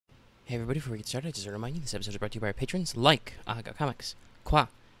Hey everybody, before we get started, I just want to remind you this episode is brought to you by our patrons like Aga Comics, Qua,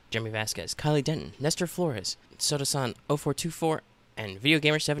 Jeremy Vasquez, Kylie Denton, Nestor Flores, Sodasan 0424, and Video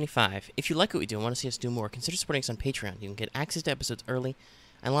Gamer 75. If you like what we do and want to see us do more, consider supporting us on Patreon. You can get access to episodes early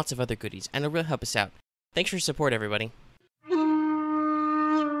and lots of other goodies, and it'll really help us out. Thanks for your support, everybody.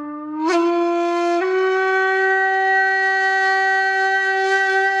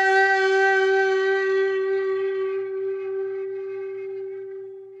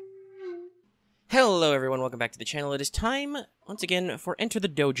 Hello everyone, welcome back to the channel. It is time, once again, for Enter the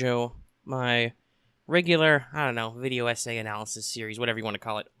Dojo, my regular, video essay analysis series, whatever you want to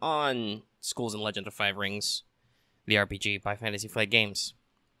call it, on Schools and Legend of Five Rings, the RPG by Fantasy Flight Games.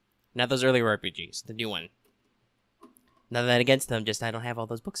 Not those earlier RPGs, the new one. Nothing against them, just I don't have all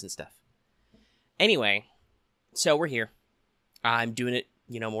those books and stuff. Anyway, so we're here. I'm doing it,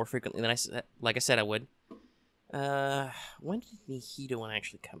 more frequently than I said I would. When did the Hida one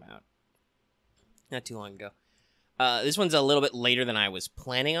actually come out? Not too long ago. This one's a little bit later than I was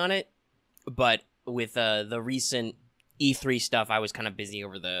planning on it, but with the recent E3 stuff, I was kind of busy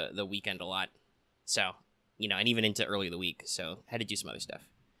over the weekend a lot. So, and even into early the week, so had to do some other stuff.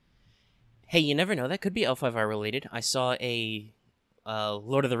 Hey, you never know, that could be L5R related. I saw a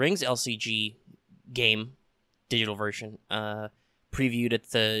Lord of the Rings LCG game, digital version, previewed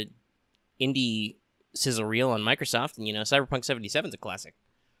at the Indie Sizzle Reel on Microsoft, and Cyberpunk 77 is a classic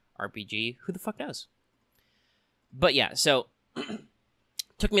RPG. Who the fuck knows? But yeah, so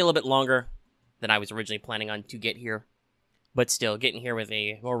took me a little bit longer than I was originally planning on to get here, but still getting here with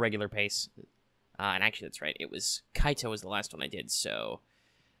a more regular pace. And actually, that's right. It was Kaito was the last one I did, so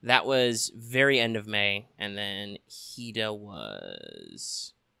that was very end of May, and then Hida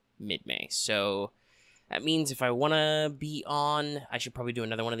was mid-May. So that means if I want to be on, I should probably do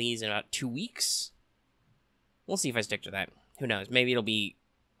another one of these in about 2 weeks. We'll see if I stick to that. Who knows? Maybe it'll be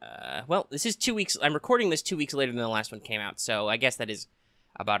well, this is 2 weeks. I'm recording this 2 weeks later than the last one came out, so I guess that is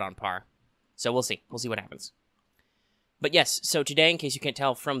about on par. So we'll see. We'll see what happens. But yes, so today, in case you can't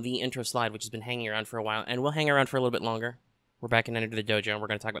tell from the intro slide, which has been hanging around for a while, and will hang around for a little bit longer, we're back in Enter the Dojo, and we're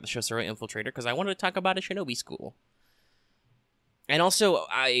going to talk about the Shosuro Infiltrator, because I wanted to talk about a Shinobi school. And also,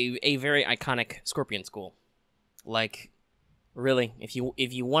 a very iconic Scorpion school. Like, really, if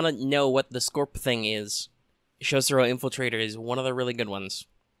you want to know what the Scorp thing is, Shosuro Infiltrator is one of the really good ones.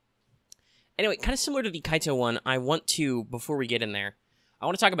 Anyway, kind of similar to the Kaito one, I want to, before we get in there, I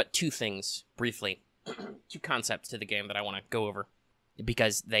want to talk about two things, briefly. Two concepts to the game that I want to go over,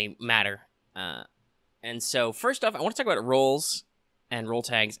 because they matter. And so, first off, I want to talk about roles and role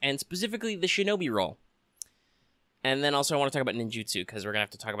tags, and specifically the Shinobi role. And then also I want to talk about ninjutsu, because we're going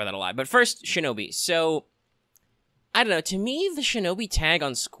to have to talk about that a lot. But first, Shinobi. So, I don't know, to me, the Shinobi tag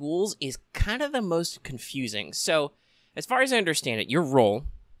on schools is kind of the most confusing. So, as far as I understand it, your role,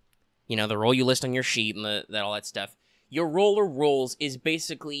 the role you list on your sheet and all that stuff, your role or roles is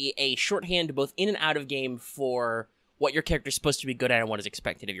basically a shorthand both in and out of game for what your character's supposed to be good at and what is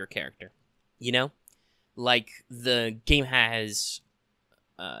expected of your character. Like, the game has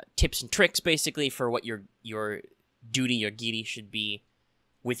tips and tricks, basically, for what your duty, your giri, should be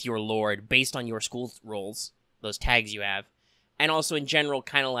with your lord based on your school roles, those tags you have, and also in general,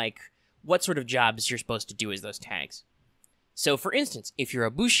 kind of like what sort of jobs you're supposed to do as those tags. So, for instance, if you're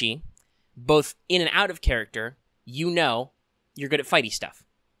a bushi, both in and out of character, you're good at fighty stuff.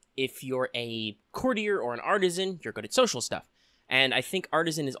 If you're a courtier or an artisan, you're good at social stuff. And I think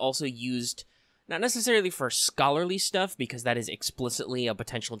artisan is also used, not necessarily for scholarly stuff, because that is explicitly a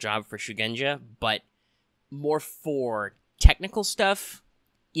potential job for Shugenja, but more for technical stuff.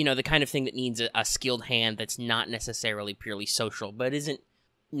 The kind of thing that needs a skilled hand that's not necessarily purely social, but isn't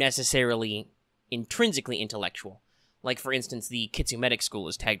necessarily intrinsically intellectual. Like, for instance, the Kitsu Medic School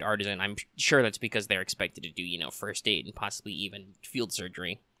is tagged artisan. I'm sure that's because they're expected to do, first aid and possibly even field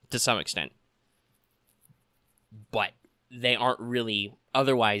surgery to some extent. But they aren't really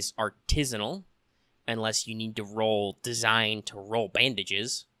otherwise artisanal unless you need to roll design to roll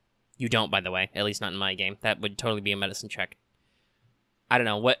bandages. You don't, by the way, at least not in my game. That would totally be a medicine check. I don't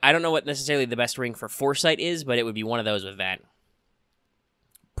know what necessarily the best ring for foresight is, but it would be one of those with that.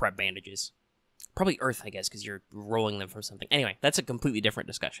 Prep bandages. Probably earth, I guess, because you're rolling them from something. Anyway, that's a completely different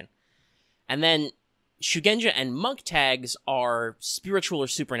discussion. And then Shugenja and monk tags are spiritual or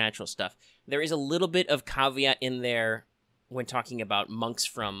supernatural stuff. There is a little bit of caveat in there when talking about monks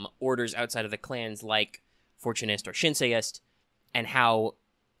from orders outside of the clans like Fortunist or Shinseist, and how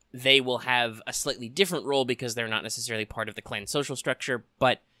they will have a slightly different role because they're not necessarily part of the clan social structure.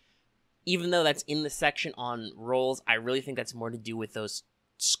 But even though that's in the section on roles, I really think that's more to do with those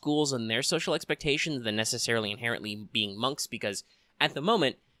schools and their social expectations than necessarily inherently being monks, because at the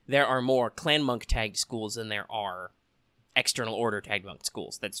moment, there are more clan monk tagged schools than there are external order tagged monk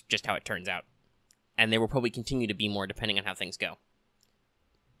schools. That's just how it turns out. And there will probably continue to be more depending on how things go.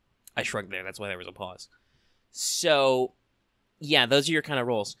 I shrugged there, that's why there was a pause. So, yeah, those are your kind of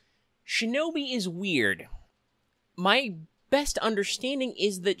roles. Shinobi is weird. My best understanding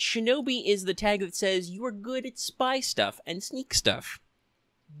is that Shinobi is the tag that says you are good at spy stuff and sneak stuff.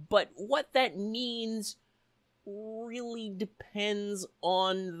 But what that means really depends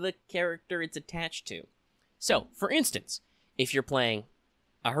on the character it's attached to. So, for instance, if you're playing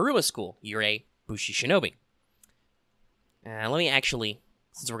a Haruma school, you're a Bushi Shinobi. Let me actually,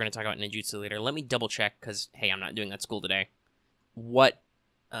 since we're going to talk about ninjutsu later, let me double check, because, hey, I'm not doing that school today, what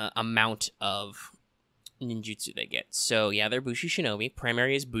amount of ninjutsu they get. So, yeah, they're Bushi Shinobi.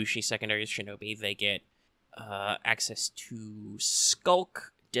 Primary is Bushi, secondary is Shinobi. They get access to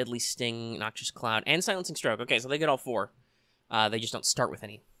Skulk, Deadly Sting, Noxious Cloud, and Silencing Stroke. Okay, so they get all four. They just don't start with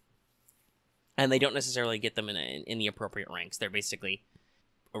any. And they don't necessarily get them in the appropriate ranks. They're basically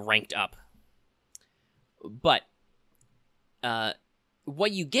ranked up. But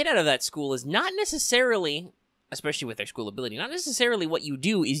what you get out of that school is not necessarily, especially with their school ability, not necessarily what you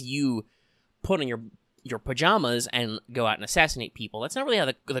do is you put on your pajamas and go out and assassinate people. That's not really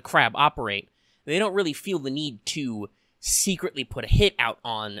how the crab operate. They don't really feel the need to secretly put a hit out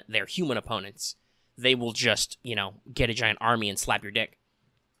on their human opponents. They will just, get a giant army and slap your dick.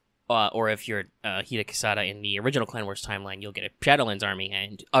 Or if you're Hida Kasada in the original Clan Wars timeline, you'll get a Shadowlands army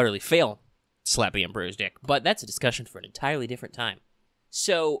and utterly fail slap the Emperor's dick. But that's a discussion for an entirely different time.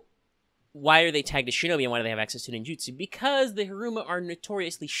 So, why are they tagged as Shinobi and why do they have access to ninjutsu? Because the Haruma are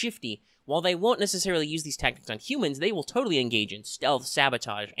notoriously shifty. While they won't necessarily use these tactics on humans, they will totally engage in stealth,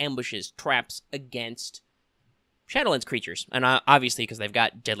 sabotage, ambushes, traps against Shadowlands creatures. And obviously, because they've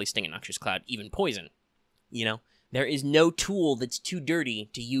got Deadly Sting and Noxious Cloud, even poison. There is no tool that's too dirty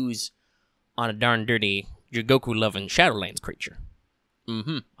to use on a darn dirty Jigoku-loving Shadowlands creature.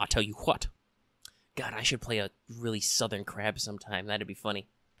 I'll tell you what. God, I should play a really southern crab sometime. That'd be funny.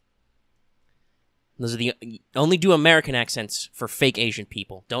 Those are the only do American accents for fake Asian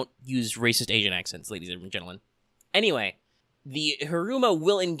people. Don't use racist Asian accents, ladies and gentlemen. Anyway, the Haruma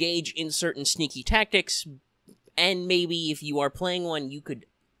will engage in certain sneaky tactics, and maybe if you are playing one, you could,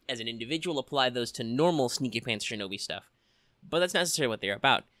 as an individual, apply those to normal sneaky pants Shinobi stuff. But that's not necessarily what they're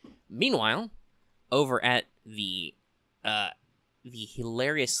about. Meanwhile, over at the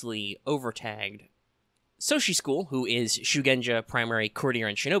hilariously overtagged Soshi School, who is Shugenja primary, Courtier,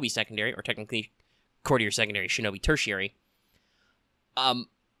 and Shinobi secondary, or technically Courtier secondary, Shinobi tertiary.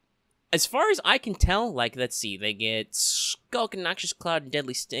 As far as I can tell, let's see, they get Skulk and Noxious Cloud and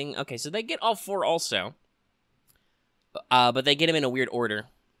Deadly Sting. Okay, so they get all four also. But they get them in a weird order.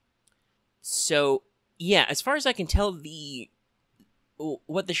 So, yeah, as far as I can tell,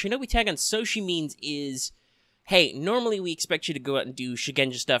 what the Shinobi tag on Soshi means is, hey, normally we expect you to go out and do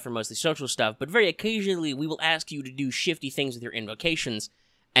Shugenja stuff or mostly social stuff, but very occasionally we will ask you to do shifty things with your invocations,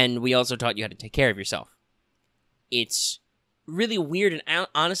 and we also taught you how to take care of yourself. It's really weird, and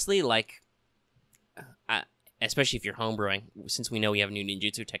honestly, especially if you're homebrewing, since we know we have new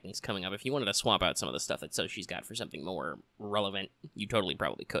ninjutsu techniques coming up, if you wanted to swap out some of the stuff that Soshi's got for something more relevant, you totally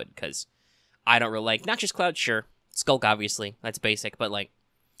probably could, because I don't really like Noxious Cloud, sure. Skulk, obviously. That's basic, but,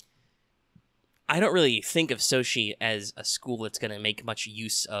 I don't really think of Soshi as a school that's going to make much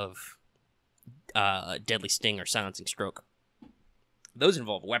use of Deadly Sting or Silencing Stroke. Those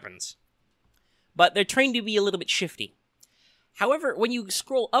involve weapons. But they're trained to be a little bit shifty. However, when you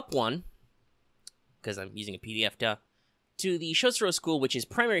scroll up one, because I'm using a PDF, to the Shosuro School, which is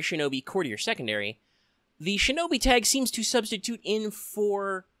primary Shinobi, Courtier secondary, the Shinobi tag seems to substitute in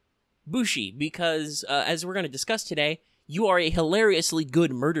for Bushi, because, as we're going to discuss today, you are a hilariously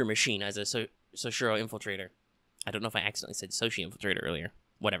good murder machine as a Shosuro Infiltrator. I don't know if I accidentally said Soshi Infiltrator earlier.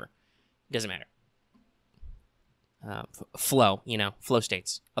 Whatever. Doesn't matter. Flow, flow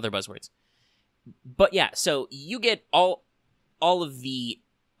states, other buzzwords. But yeah, so you get all of the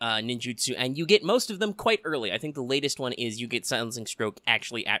ninjutsu, and you get most of them quite early. I think the latest one is you get Silencing Stroke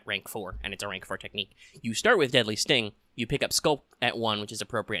actually at rank 4, and it's a rank 4 technique. You start with Deadly Sting, you pick up Skulk at 1, which is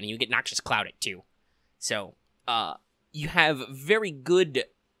appropriate, and you get Noxious Cloud at 2. So, you have very good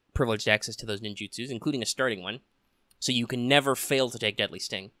privileged access to those ninjutsus, including a starting one, so you can never fail to take Deadly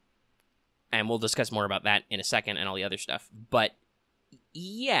Sting. And we'll discuss more about that in a second and all the other stuff. But,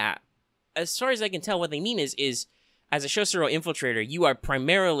 yeah, as far as I can tell, what they mean is as a Shosuro Infiltrator, you are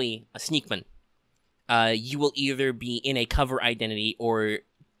primarily a sneakman. You will either be in a cover identity, or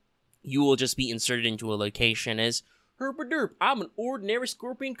you will just be inserted into a location as, Herpaderp, I'm an ordinary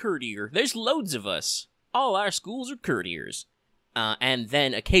Scorpion Courtier. There's loads of us. All our schools are Courtiers. And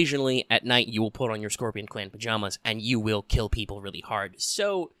then occasionally at night you will put on your Scorpion Clan pajamas and you will kill people really hard.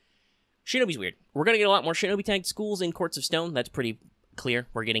 So, Shinobi's weird. We're going to get a lot more Shinobi tagged schools in Courts of Stone. That's pretty clear.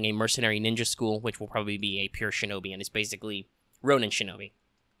 We're getting a mercenary ninja school, which will probably be a pure Shinobi, and it's basically Ronin Shinobi,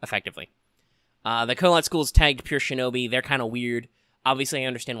 effectively. The Kolat school is tagged pure Shinobi. They're kind of weird. Obviously, I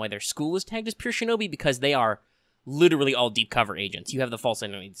understand why their school is tagged as pure Shinobi, because they are literally all deep cover agents. You have the false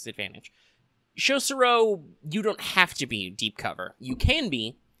enemy disadvantage. Shosuro, you don't have to be deep cover. You can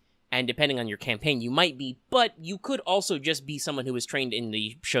be, and depending on your campaign, you might be, but you could also just be someone who is trained in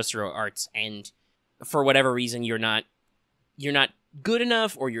the Shosuro arts, and for whatever reason, you're not good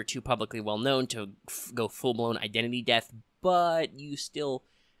enough, or you're too publicly well known to go full-blown identity death, but you still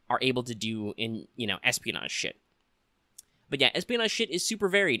are able to do espionage shit. But yeah, espionage shit is super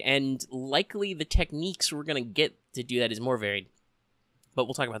varied, and likely the techniques we're gonna get to do that is more varied. But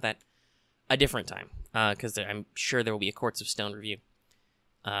we'll talk about that a different time, because I'm sure there will be a Courts of Stone review.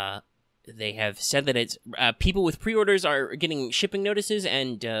 They have said that it's people with pre-orders are getting shipping notices,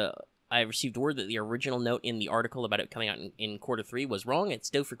 and I received word that the original note in the article about it coming out in quarter 3 was wrong. It's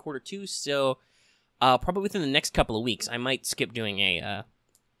still for quarter 2, so probably within the next couple of weeks, I might skip doing a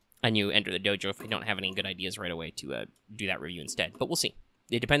new Enter the Dojo if we don't have any good ideas right away to do that review instead. But we'll see.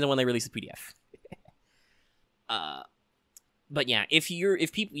 It depends on when they release the PDF. But yeah, if you're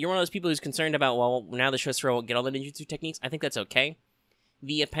one of those people who's concerned about, well, now the Shosuro will get all the ninjutsu techniques, I think that's okay.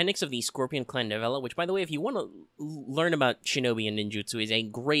 The appendix of the Scorpion Clan novella, which, by the way, if you want to learn about Shinobi and ninjutsu, is a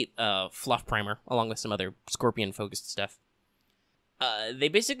great fluff primer, along with some other Scorpion-focused stuff. They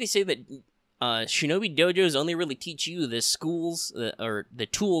basically say that Shinobi dojos only really teach you the schools, or the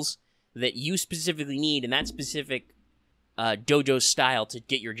tools that you specifically need in that specific dojo style to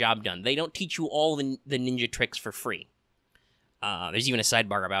get your job done. They don't teach you all the ninja tricks for free. There's even a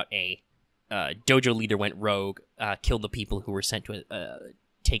sidebar about a dojo leader went rogue, killed the people who were sent to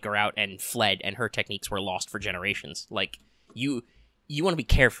take her out, and fled, and her techniques were lost for generations. Like, you want to be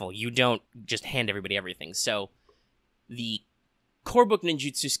careful. You don't just hand everybody everything. So, the core book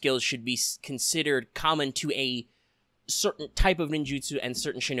ninjutsu skills should be considered common to a certain type of ninjutsu and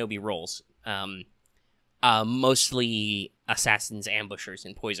certain shinobi roles. Mostly assassins, ambushers,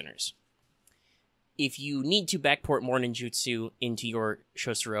 and poisoners. If you need to backport more ninjutsu into your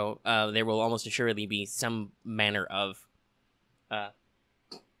Shosuro, there will almost assuredly be some manner of,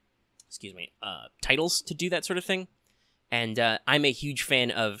 titles to do that sort of thing. And I'm a huge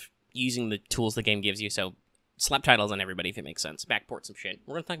fan of using the tools the game gives you, so slap titles on everybody if it makes sense. Backport some shit.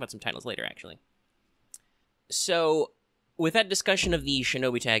 We're going to talk about some titles later, actually. So, with that discussion of the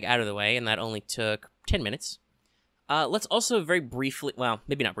Shinobi tag out of the way, and that only took 10 minutes, let's also very briefly, well,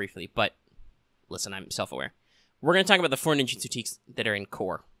 maybe not briefly, but listen, I'm self-aware. We're going to talk about the 4 ninjutsu techniques that are in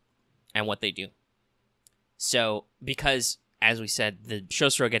core and what they do. So, because, as we said, the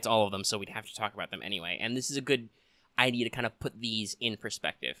Shosuro gets all of them, so we'd have to talk about them anyway. And this is a good idea to kind of put these in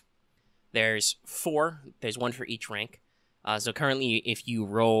perspective. There's 4. There's 1 for each rank. So currently, if you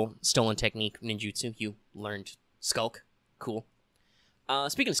roll Stolen Technique Ninjutsu, you learned Skulk. Cool.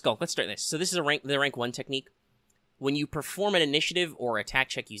 Speaking of Skulk, let's start this. So this is the rank 1 technique. When you perform an initiative or attack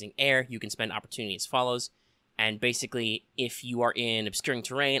check using air, you can spend opportunity as follows. And basically, if you are in obscuring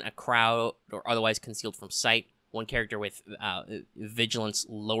terrain, a crowd, or otherwise concealed from sight, one character with vigilance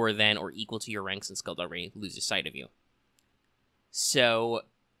lower than or equal to your ranks in Skullduggery loses sight of you. So,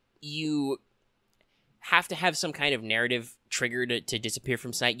 you have to have some kind of narrative trigger to disappear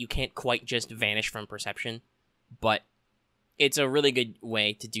from sight. You can't quite just vanish from perception, but it's a really good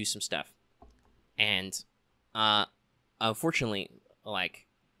way to do some stuff. And unfortunately, there's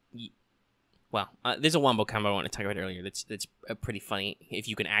a wombo combo I want to talk about earlier that's pretty funny if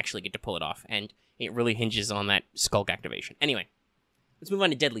you can actually get to pull it off, and it really hinges on that Skulk activation. Anyway, let's move on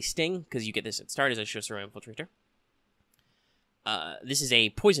to Deadly Sting, because you get this at start as a Shosuro Infiltrator. This is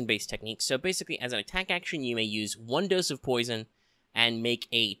a poison-based technique, so basically, as an attack action, you may use 1 dose of poison and make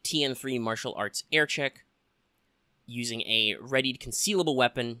a TN3 martial arts air check using a readied concealable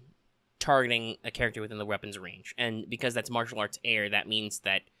weapon targeting a character within the weapon's range. And because that's martial arts air, that means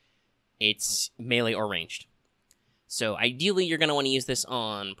that it's melee or ranged. So ideally, you're going to want to use this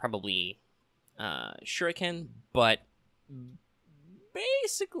on probably shuriken, but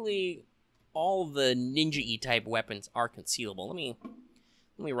basically all the ninja-y type weapons are concealable.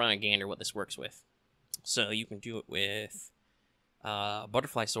 Let me run a gander what this works with. So you can do it with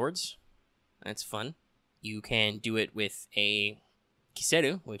butterfly swords. That's fun. You can do it with a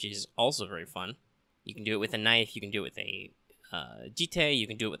kiseru, which is also very fun. You can do it with a knife. You can do it with a jite. You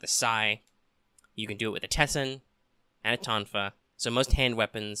can do it with a sai. You can do it with a tessen and a tonfa. So most hand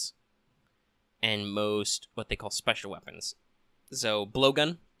weapons and most what they call special weapons So,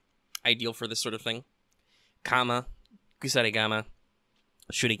 blowgun, ideal for this sort of thing. Kama, Kusarigama,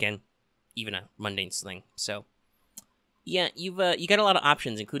 Shuriken, even a mundane sling. So, yeah, you got a lot of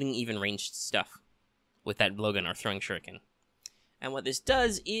options, including even ranged stuff with that blowgun or throwing shuriken. And what this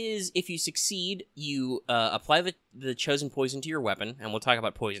does is, if you succeed, you apply the chosen poison to your weapon, and we'll talk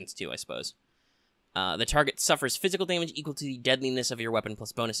about poisons too, I suppose. The target suffers physical damage equal to the deadliness of your weapon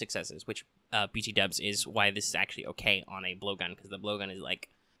plus bonus successes, which, BT dubs, is why this is actually okay on a blowgun, because the blowgun is like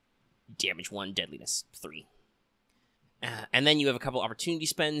damage 1, deadliness 3. And then you have a couple opportunity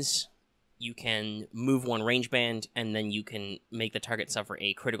spends. You can move 1 range band, and then you can make the target suffer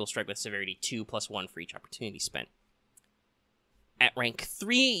a critical strike with severity 2 plus 1 for each opportunity spent. At rank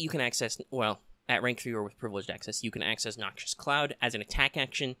 3, you can access, at rank 3 or with privileged access, you can access Noxious Cloud. As an attack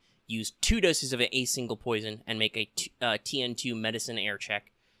action, use 2 doses of a single poison and make a TN2 medicine air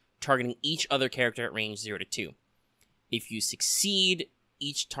check, targeting each other character at range 0 to 2. If you succeed,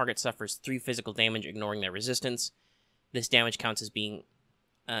 each target suffers 3 physical damage, ignoring their resistance. This damage counts as being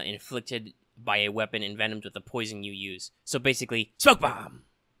inflicted by a weapon envenomed with the poison you use. So basically, smoke bomb!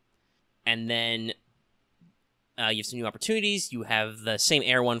 And then you have some new opportunities. You have the same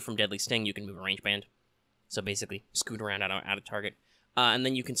air one from Deadly Sting. You can move a range band. So basically, scoot around out of target. And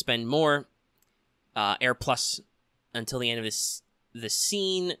then you can spend more air plus until the end of the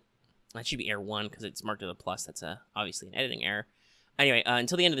scene. That should be air 1 because it's marked as a plus. That's obviously an editing error. Anyway,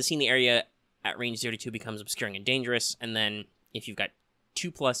 until the end of the scene, the area at range 0 to 2 becomes obscuring and dangerous. And then if you've got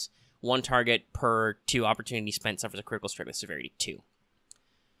 2+, 1 target per 2 opportunities spent suffers a critical strike with severity 2.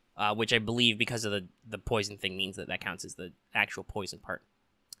 Which I believe, because of the poison thing, means that counts as the actual poison part.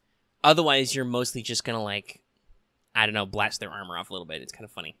 Otherwise, you're mostly just going to, like, I don't know, blast their armor off a little bit. It's kind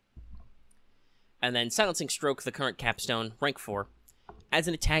of funny. And then Silencing Stroke, the current capstone, rank 4. As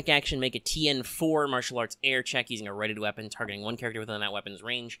an attack action, make a TN4 martial arts air check using a readied weapon, targeting 1 character within that weapon's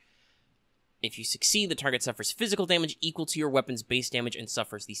range. If you succeed, the target suffers physical damage equal to your weapon's base damage and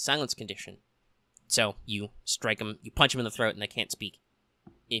suffers the silence condition. So, you strike them, you punch them in the throat, and they can't speak.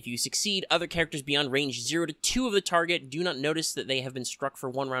 If you succeed, other characters beyond range 0 to 2 of the target do not notice that they have been struck for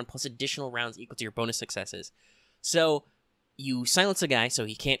 1 round plus additional rounds equal to your bonus successes. So, you silence a guy so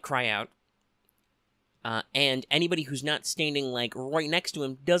he can't cry out, and anybody who's not standing, like, right next to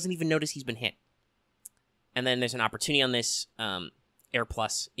him doesn't even notice he's been hit. And then there's an opportunity on this, Air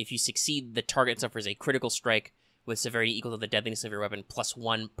Plus. If you succeed, the target suffers a critical strike with severity equal to the deadliness of your weapon, plus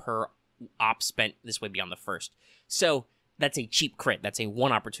 1 per op spent this way beyond the first. So, that's a cheap crit. That's a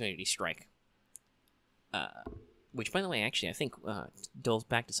 1 opportunity strike. Which, by the way, actually, I think dulls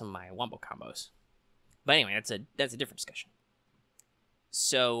back to some of my wombo combos. But anyway, that's a different discussion.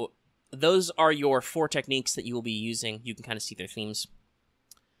 So, those are your 4 techniques that you will be using. You can kind of see their themes.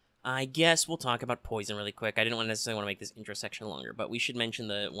 I guess we'll talk about poison really quick. I didn't necessarily want to make this intro section longer, but we should mention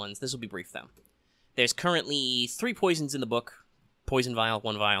the ones. This will be brief, though. There's currently 3 poisons in the book. Poison vial,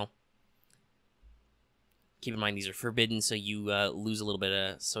 1 vial. Keep in mind, these are forbidden, so you lose a little bit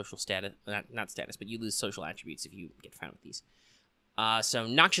of social status. Not status, but you lose social attributes if you get found with these. So,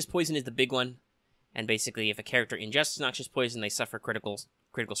 Noxious Poison is the big one. And basically, if a character ingests Noxious Poison, they suffer critical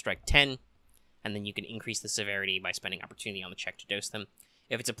strike 10. And then you can increase the severity by spending opportunity on the check to dose them.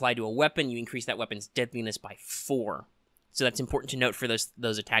 If it's applied to a weapon, you increase that weapon's deadliness by 4. So that's important to note for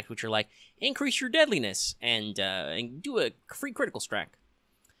those attacks which are like, increase your deadliness and do a free critical strike.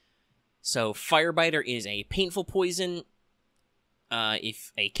 So, Firebiter is a painful poison.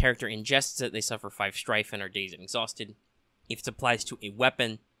 If a character ingests it, they suffer 5 strife and are dazed and exhausted. If it applies to a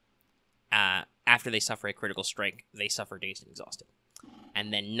weapon, after they suffer a critical strike, they suffer dazed and exhausted.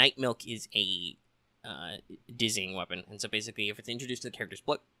 And then Night Milk is a dizzying weapon. And so basically, if it's introduced to the character's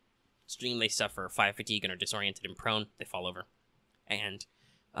bloodstream, they suffer 5 fatigue and are disoriented and prone. They fall over. And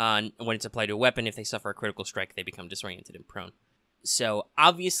when it's applied to a weapon, if they suffer a critical strike, they become disoriented and prone. So,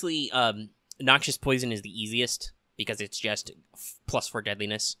 obviously, Noxious Poison is the easiest, because it's just +4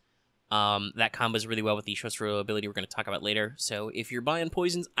 deadliness. That combos really well with the Shosuro ability we're going to talk about later. So, if you're buying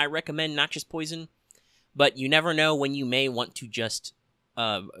poisons, I recommend Noxious Poison. But you never know when you may want to just,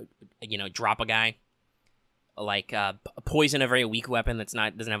 drop a guy. Like, poison a very weak weapon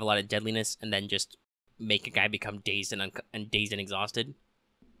doesn't have a lot of deadliness, and then just make a guy become dazed and exhausted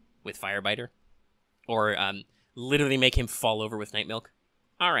with Firebiter. Or, literally make him fall over with Night Milk.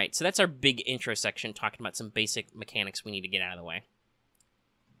 Alright, so that's our big intro section, talking about some basic mechanics we need to get out of the way.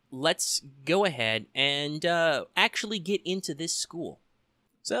 Let's go ahead and actually get into this school.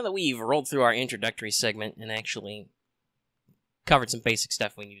 So now that we've rolled through our introductory segment and actually covered some basic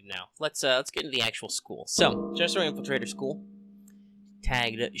stuff we need to know, let's get into the actual school. So, Shosuro Infiltrator School,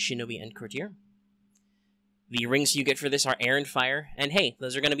 tagged Shinobi and Courtier. The rings you get for this are air and fire, and hey,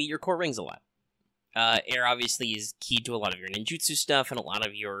 those are going to be your core rings a lot. Air obviously is key to a lot of your ninjutsu stuff, and a lot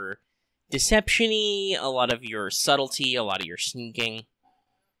of your deception-y, a lot of your subtlety, a lot of your sneaking.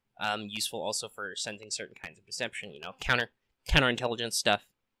 Useful also for sensing certain kinds of deception, you know, counterintelligence stuff.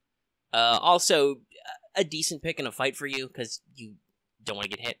 Also, a decent pick in a fight for you, because you don't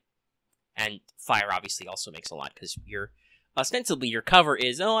want to get hit. And fire obviously also makes a lot, because ostensibly your cover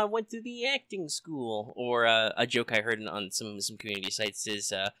is, oh, I went to the acting school, or a joke I heard on some community sites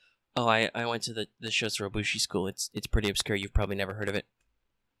is, oh, I went to the Shosuro school. It's pretty obscure. You've probably never heard of it.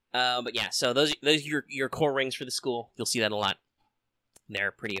 But yeah, so those are your core rings for the school. You'll see that a lot.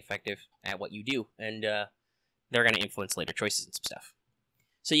 They're pretty effective at what you do, and they're going to influence later choices and some stuff.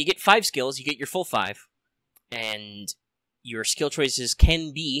 So you get 5 skills. You get your full 5, and your skill choices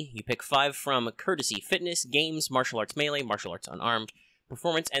can be, you pick 5 from Courtesy, Fitness, Games, Martial Arts Melee, Martial Arts Unarmed,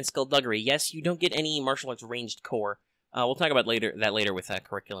 Performance, and Skullduggery. Yes, you don't get any Martial Arts Ranged Core. We'll talk about that later with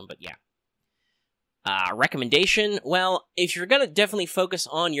curriculum, but yeah. Recommendation, well, if you're going to definitely focus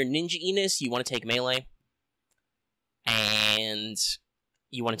on your ninja-iness, you want to take Melee. And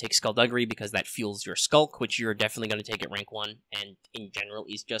you want to take Skullduggery because that fuels your Skulk, which you're definitely going to take at rank 1, and in general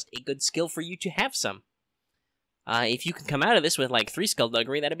is just a good skill for you to have some. If you can come out of this with, like, 3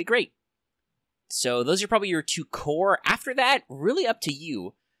 Skullduggery, that'd be great. So those are probably your 2 core. After that, really up to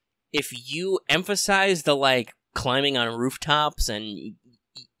you. If you emphasize the, like, climbing on rooftops and,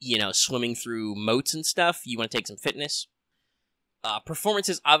 you know, swimming through moats and stuff, you want to take some Fitness. Performance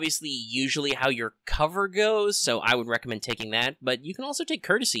is obviously usually how your cover goes, so I would recommend taking that. But you can also take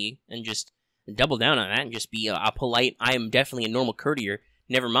Courtesy and just double down on that and just be a polite, I am definitely a normal courtier.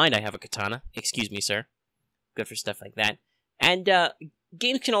 Never mind, I have a katana. Excuse me, sir. Good for stuff like that. And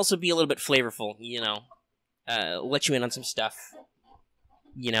games can also be a little bit flavorful, you know. Let you in on some stuff.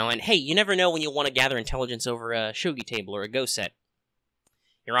 You know, and hey, you never know when you'll want to gather intelligence over a shogi table or a go set.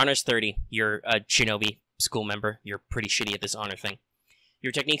 Your honor's 30. You're a Shinobi school member. You're pretty shitty at this honor thing.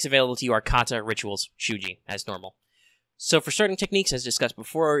 Your techniques available to you are kata, rituals, shuji, as normal. So for starting techniques, as discussed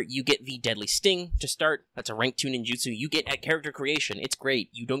before, you get the Deadly Sting to start. That's a rank 2 ninjutsu you get at character creation. It's great.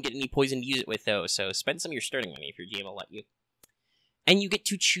 You don't get any poison to use it with, though, so spend some of your starting money if your GM will let you. And you get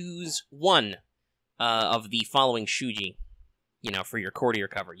to choose one of the following shuji, you know, for your courtier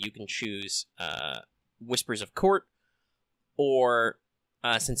cover. You can choose Whispers of Court or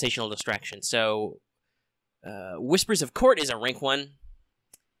Sensational Distraction. So Whispers of Court is a rank 1,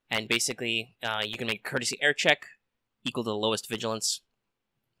 and basically you can make a courtesy air check equal to the lowest vigilance,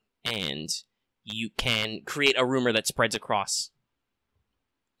 and you can create a rumor that spreads across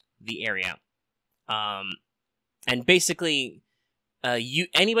the area. And basically,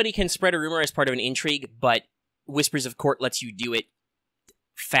 anybody can spread a rumor as part of an intrigue, but Whispers of Court lets you do it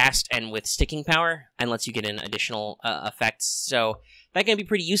fast and with sticking power, and lets you get in additional effects. So that can be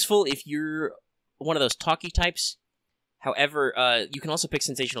pretty useful if you're one of those talky types. However, you can also pick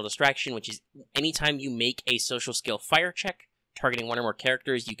Sensational Distraction, which is anytime you make a social skill fire check targeting one or more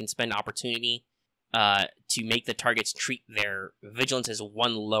characters, you can spend opportunity to make the targets treat their vigilance as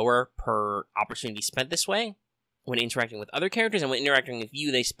 1 lower per opportunity spent this way when interacting with other characters, and when interacting with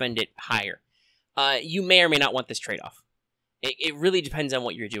you, they spend it higher. You may or may not want this trade-off. It really depends on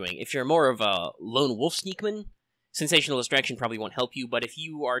what you're doing. If you're more of a lone wolf sneakman, Sensational Distraction probably won't help you, but if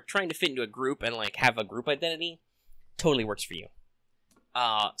you are trying to fit into a group and like have a group identity, totally works for you.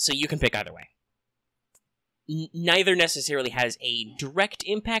 So you can pick either way. Neither necessarily has a direct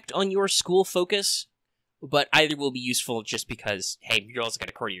impact on your school focus, but either will be useful just because, hey, you're also got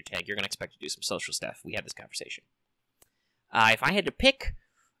a courtier tag, you're going to expect to do some social stuff. We had this conversation. If I had to pick,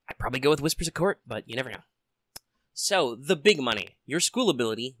 I'd probably go with Whispers of Court, but you never know. So, the big money. Your school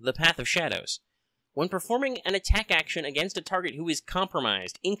ability, the Path of Shadows. When performing an attack action against a target who is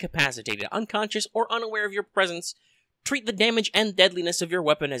compromised, incapacitated, unconscious, or unaware of your presence, treat the damage and deadliness of your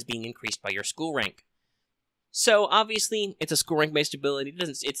weapon as being increased by your school rank. So, obviously, it's a school rank-based ability.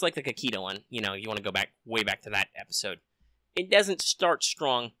 It's like the Kakita one. You know, you want to go way back to that episode. It doesn't start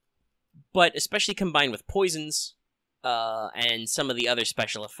strong, but especially combined with poisons, and some of the other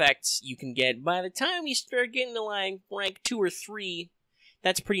special effects you can get, by the time you start getting to, like, rank 2 or 3,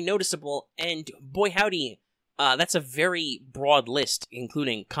 that's pretty noticeable, and boy howdy, that's a very broad list,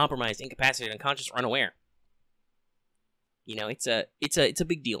 including compromised, incapacitated, unconscious, or unaware. You know, it's a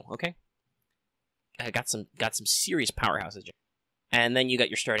big deal, okay? I got some serious powerhouses. And then you got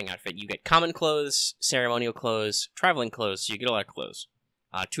your starting outfit. You get common clothes, ceremonial clothes, traveling clothes, so you get a lot of clothes.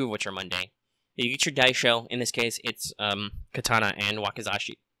 2 of which are mundane. You get your daisho. In this case, it's katana and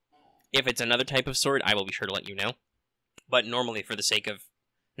wakizashi. If it's another type of sword, I will be sure to let you know. But normally, for the sake of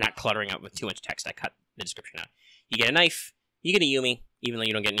not cluttering up with too much text, I cut the description now. You get a knife, you get a Yumi, even though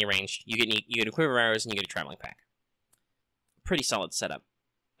you don't get any ranged. You get a quiver of arrows, and you get a traveling pack. Pretty solid setup.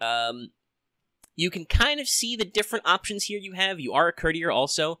 You can kind of see the different options here you have. You are a courtier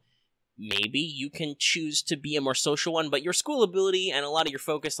also. Maybe you can choose to be a more social one, but your school ability and a lot of your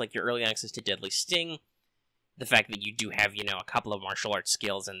focus, like your early access to Deadly Sting, the fact that you do have, a couple of martial arts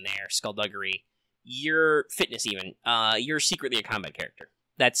skills in there, skullduggery, your fitness even, you're secretly a combat character.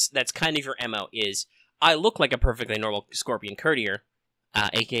 That's kind of your MO is, I look like a perfectly normal Scorpion courtier,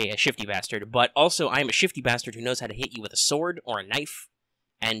 aka a shifty bastard, but also I'm a shifty bastard who knows how to hit you with a sword or a knife,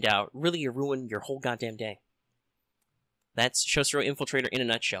 and really ruin your whole goddamn day. That's Shosuro Infiltrator in a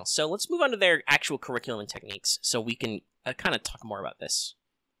nutshell. So let's move on to their actual curriculum and techniques, so we can kind of talk more about this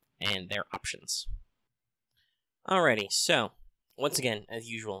and their options. Alrighty, so, once again, as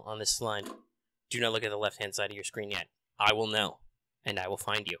usual on this slide, do not look at the left-hand side of your screen yet. I will know, and I will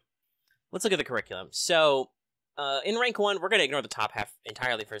find you. Let's look at the curriculum. So, in rank 1, we're going to ignore the top half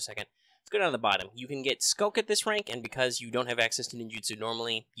entirely for a second. Let's go down to the bottom. You can get Skulk at this rank, and because you don't have access to ninjutsu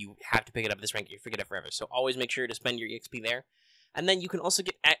normally, you have to pick it up at this rank, you forget it forever. So always make sure to spend your EXP there. And then you can also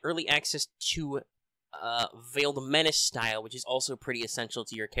get early access to Veiled Menace style, which is also pretty essential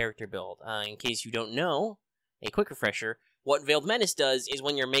to your character build. In case you don't know, a quick refresher, what Veiled Menace does is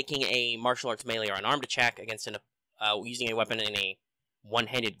when you're making a martial arts melee or an armed attack against using a weapon in a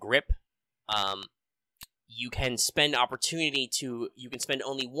one-handed grip, you can spend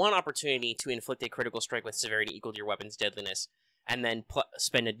only one opportunity to inflict a critical strike with severity equal to your weapon's deadliness, and then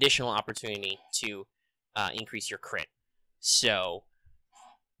spend additional opportunity to increase your crit. So,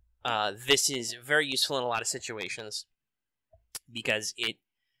 this is very useful in a lot of situations, because it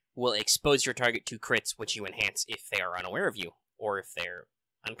will expose your target to crits, which you enhance if they are unaware of you, or if they're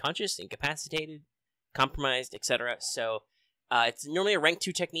unconscious, incapacitated, compromised, etc. So, it's normally a rank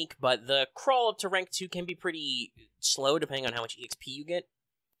 2 technique, but the crawl up to rank 2 can be pretty slow depending on how much EXP you get.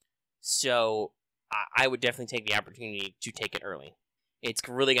 So, I would definitely take the opportunity to take it early. It's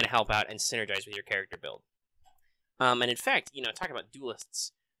really going to help out and synergize with your character build. And in fact, talk about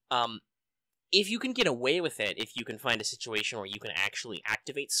duelists. If you can get away with it, if you can find a situation where you can actually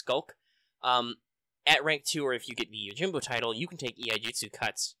activate Skulk, at rank 2, or if you get the Yojimbo title, you can take Iaijutsu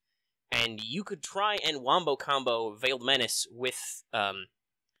cuts. And you could try and wombo combo Veiled Menace with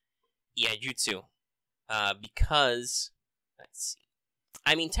Iaijutsu, because, let's see.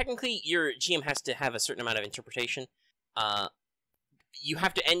 I mean, technically, your GM has to have a certain amount of interpretation. You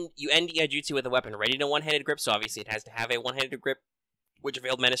end Iaijutsu with a weapon ready to one-handed grip, so obviously it has to have a one-handed grip, which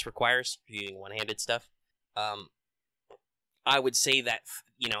Veiled Menace requires, if you're using one-handed stuff. I would say that,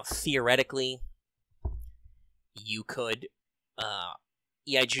 theoretically, you could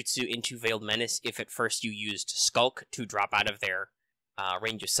Iaijutsu into Veiled Menace if at first you used Skulk to drop out of their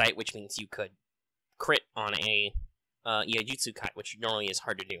range of sight, which means you could crit on a Iaijutsu cut, which normally is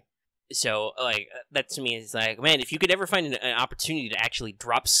hard to do. So, that to me is like, man, if you could ever find an opportunity to actually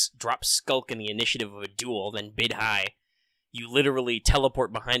drop Skulk in the initiative of a duel, then bid high. You literally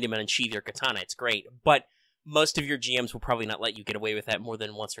teleport behind him and unsheath your katana. It's great. But most of your GMs will probably not let you get away with that more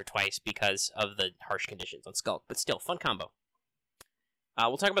than once or twice because of the harsh conditions on Skulk. But still, fun combo.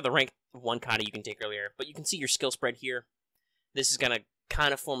 We'll talk about the rank 1 kata you can take earlier, but you can see your skill spread here. This is going to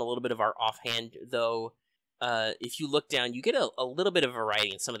kind of form a little bit of our offhand, though. If you look down, you get a little bit of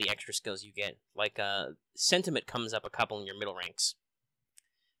variety in some of the extra skills you get. Like, Sentiment comes up a couple in your middle ranks.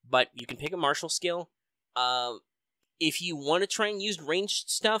 But you can pick a martial skill. If you want to try and use ranged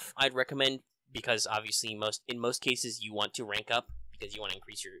stuff, I'd recommend, because obviously in most cases you want to rank up, because you want to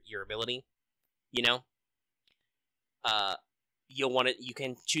increase your ability, you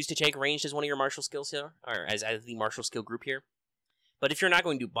can choose to take ranged as one of your martial skills here, or as the martial skill group here. But if you're not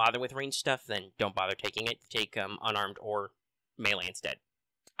going to bother with ranged stuff, then don't bother taking it. Take unarmed or melee instead.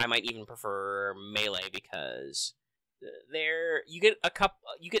 I might even prefer melee because you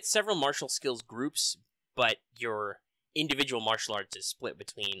get several martial skills groups, but your individual martial arts is split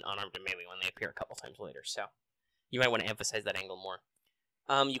between unarmed and melee when they appear a couple times later. So you might want to emphasize that angle more.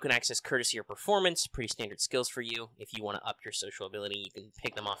 You can access courtesy or performance, pretty standard skills for you. If you want to up your social ability, you can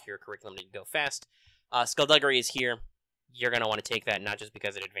pick them off your curriculum to go fast. Skullduggery is here. You're going to want to take that not just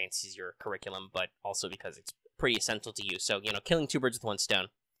because it advances your curriculum, but also because it's pretty essential to you. So, killing 2 birds with 1 stone.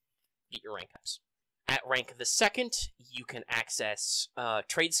 Get your rank ups. At rank the 2nd, you can access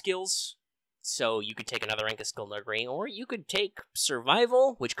trade skills. So you could take another rank of Skullduggery, or you could take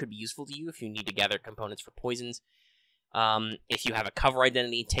Survival, which could be useful to you if you need to gather components for poisons. If you have a cover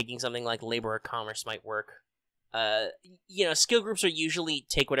identity, taking something like Labor or Commerce might work. Skill groups are usually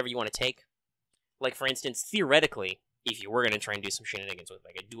take whatever you want to take. Like, for instance, theoretically, if you were going to try and do some shenanigans with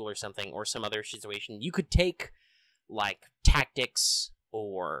like a duel or something, or some other situation, you could take like tactics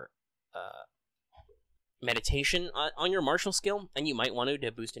or meditation on your martial skill, and you might want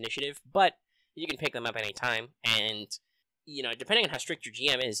to boost initiative, but you can pick them up any time, and you know, depending on how strict your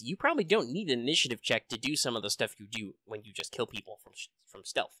GM is, you probably don't need an initiative check to do some of the stuff you do when you just kill people from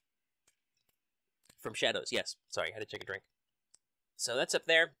stealth. From shadows, yes. Sorry, I had to take a drink. So that's up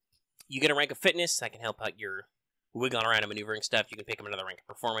there. You get a rank of fitness. That can help out your wiggling around and maneuvering stuff. You can pick up another rank of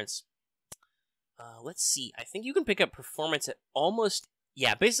performance. Let's see. I think you can pick up performance at almost...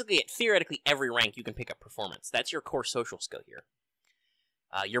 Yeah, basically at theoretically every rank you can pick up performance. That's your core social skill here.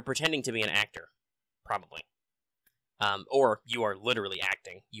 You're pretending to be an actor, probably. Or you are literally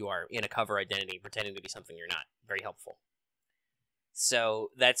acting. You are in a cover identity, pretending to be something you're not. Very helpful.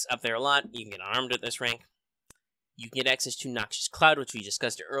 So that's up there a lot. You can get armed at this rank. You can get access to Noxious Cloud, which we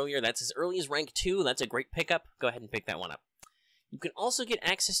discussed earlier. That's as early as rank 2. That's a great pickup. Go ahead and pick that one up. You can also get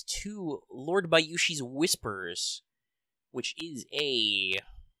access to Lord Bayushi's Whispers, which is a...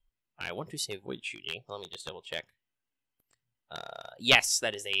 I want to say Void Shooting. Let me just double check. Yes,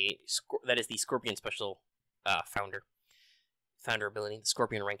 that is the Scorpion special founder ability. The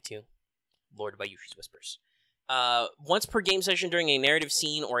Scorpion rank 2. Lord Bayushi's Whispers. Once per game session during a narrative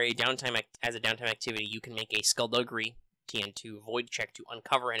scene or a downtime activity, you can make a Skullduggery TN2 Void check to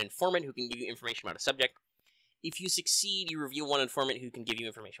uncover an informant who can give you information about a subject. If you succeed, you reveal one informant who can give you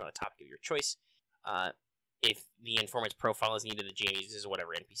information on a topic of your choice. If the informant's profile is needed, the GM uses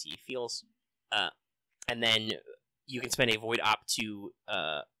whatever NPC he feels. And then you can spend a Void op to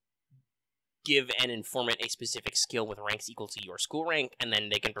give an informant a specific skill with ranks equal to your school rank, and then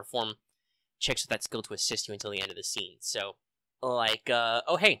they can perform checks with that skill to assist you until the end of the scene. So, like,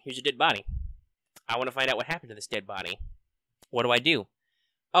 oh hey, here's a dead body. I want to find out what happened to this dead body. What do I do?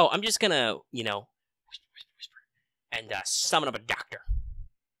 Oh, I'm just gonna, you know, whisper, and summon up a doctor.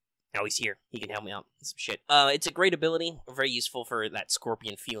 Now he's here. He can help me out with some shit. It's a great ability, very useful for that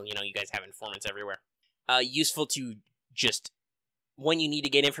Scorpion feel. You know, you guys have informants everywhere. Useful to just, when you need to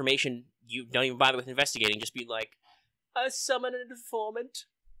get information, you don't even bother with investigating. Just be like, summon an informant.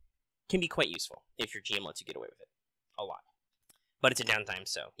 Can be quite useful if your GM lets you get away with it. A lot. But it's a downtime,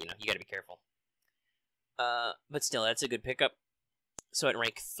 so, you know, you gotta be careful. But still, that's a good pickup. So at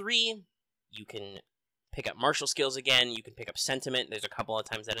rank 3, you can pick up martial skills again. You can pick up sentiment. There's a couple of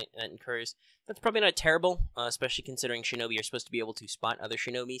times that it occurs. That's probably not terrible, especially considering Shinobi are supposed to be able to spot other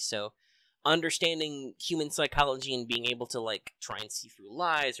Shinobi, so understanding human psychology and being able to, like, try and see through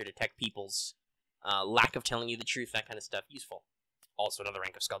lies or detect people's lack of telling you the truth, that kind of stuff, useful. Also another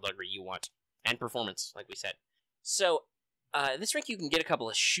rank of Skullduggery you want. And performance, like we said. So, this rank you can get a couple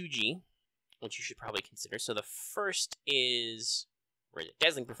of Shuji, which you should probably consider. So the first is... where is it?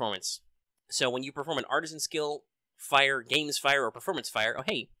 Dazzling Performance. So when you perform an Artisan Skill, Fire, Games Fire, or Performance Fire, oh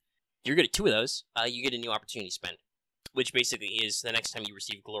hey, you're good at 2 of those, you get a new opportunity spend. Which basically is the next time you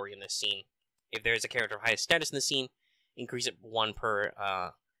receive glory in this scene. If there is a character of highest status in the scene, increase it 1 per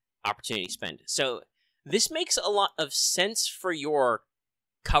opportunity spend. So this makes a lot of sense for your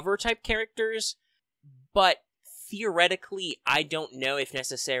cover-type characters, but theoretically, I don't know if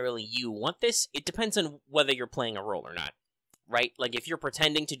necessarily you want this. It depends on whether you're playing a role or not, right? Like, if you're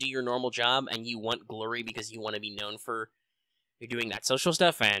pretending to do your normal job and you want glory because you want to be known for you're doing that social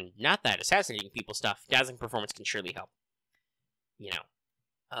stuff and not that assassinating people stuff, Dazzling Performance can surely help. You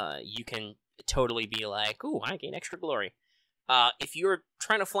know, you can totally be like, ooh, I gain extra glory. If you're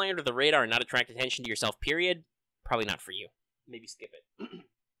trying to fly under the radar and not attract attention to yourself, period, probably not for you. Maybe skip it.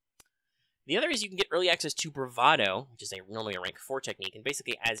 The other is you can get early access to Bravado, which is normally a rank 4 technique, and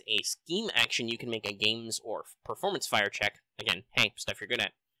basically as a scheme action, you can make a games or performance fire check. Again, hey, stuff you're good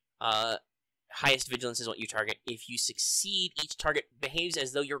at. Highest vigilance is what you target. If you succeed, each target behaves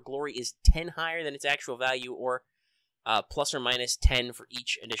as though your glory is 10 higher than its actual value, or plus or minus 10 for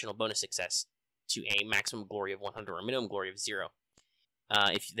each additional bonus success, to a maximum glory of 100 or a minimum glory of 0.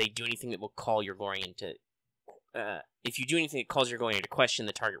 If they do anything that will call your glory into... if you do anything that calls your glory into question,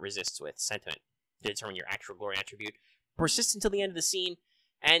 the target resists with sentiment to determine your actual glory attribute. Persists until the end of the scene,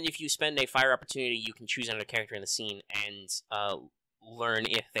 and if you spend a fire opportunity, you can choose another character in the scene and learn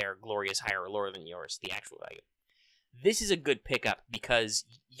if their glory is higher or lower than yours, the actual value. This is a good pickup because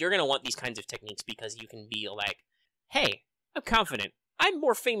you're going to want these kinds of techniques because you can be like, hey, I'm confident. I'm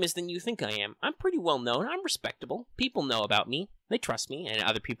more famous than you think I am. I'm pretty well known. I'm respectable. People know about me. They trust me. And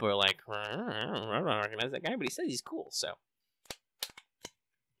other people are like, I don't recognize that guy, but he says he's cool. So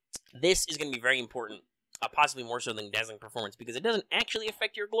this is going to be very important, possibly more so than Dazzling Performance, because it doesn't actually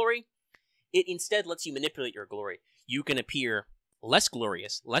affect your glory. It instead lets you manipulate your glory. You can appear less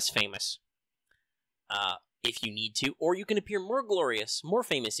glorious, less famous, if you need to, or you can appear more glorious, more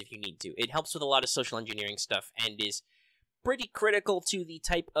famous if you need to. It helps with a lot of social engineering stuff and is pretty critical to the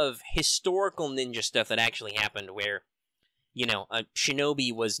type of historical ninja stuff that actually happened where, you know, a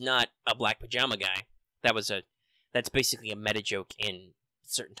Shinobi was not a black pajama guy. That's basically a meta joke in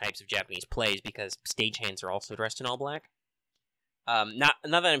certain types of Japanese plays because stagehands are also dressed in all black. Not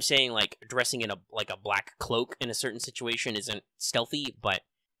that I'm saying, like, dressing in a black cloak in a certain situation isn't stealthy, but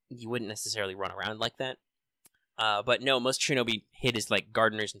you wouldn't necessarily run around like that. But no, most Shinobi hid as, like,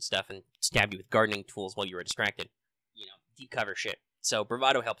 gardeners and stuff and stab you with gardening tools while you were distracted. You know, deep cover shit. So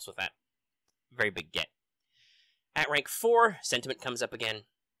bravado helps with that. Very big get. At rank 4, sentiment comes up again.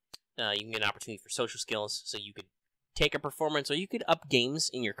 You can get an opportunity for social skills, so you could take a performance, or you could up games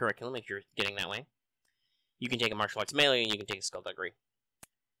in your curriculum if you're getting that way. You can take a martial arts melee, and you can take a skullduggery.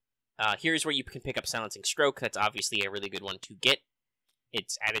 Here's where you can pick up Silencing Stroke. That's obviously a really good one to get.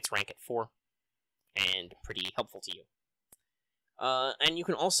 It's at its rank at 4, and pretty helpful to you. And you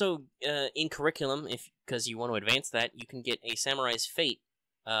can also, in curriculum, because you want to advance that, you can get a Samurai's Fate,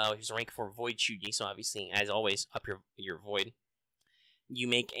 which is a rank 4 Void Shuji, so obviously, as always, up your Void. You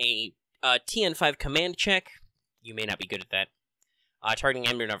make a TN5 command check. You may not be good at that. Targeting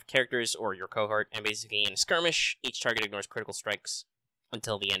enemy or characters or your cohort, and basically in a skirmish, each target ignores critical strikes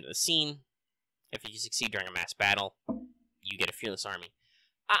until the end of the scene. If you succeed during a mass battle, you get a Fearless Army.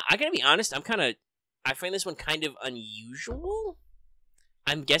 I gotta be honest, I find this one kind of unusual.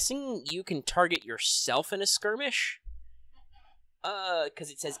 I'm guessing you can target yourself in a skirmish, because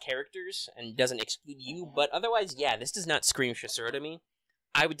it says characters and doesn't exclude you, but otherwise, yeah, this does not scream Shosuro to me.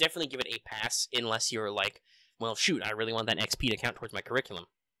 I would definitely give it a pass, unless you're like, well, shoot, I really want that XP to count towards my curriculum.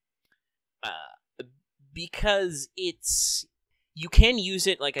 Because you can use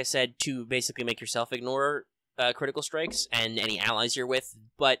it, like I said, to basically make yourself ignore critical strikes and any allies you're with,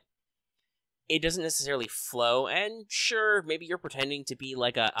 but it doesn't necessarily flow, and sure, maybe you're pretending to be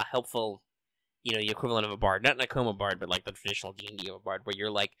like a helpful, you know, the equivalent of a bard. Not an Akoma bard, but like the traditional D&D of a bard, where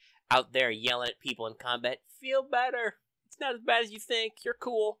you're like out there yelling at people in combat, feel better, it's not as bad as you think, you're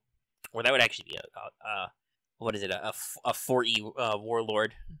cool. Or that would actually be a 4E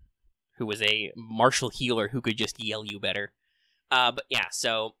warlord who was a martial healer who could just yell you better. But yeah,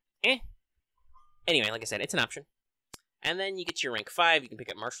 so, Anyway, like I said, it's an option. And then you get to your rank 5, you can pick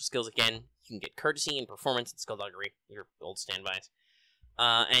up martial skills again, you can get courtesy and performance and skullduggery, your old standbys.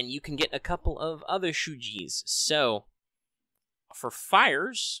 And you can get a couple of other shujis. So, for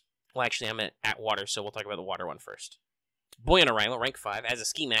fires, well actually I'm at water, so we'll talk about the water one first. Buoyant Arrival, rank 5, as a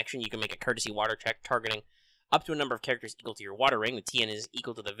scheme action, you can make a courtesy water check targeting up to a number of characters equal to your water ring. The TN is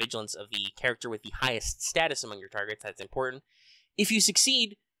equal to the vigilance of the character with the highest status among your targets. That's important. If you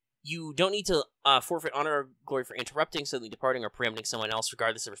succeed, you don't need to forfeit honor or glory for interrupting, suddenly departing, or preempting someone else,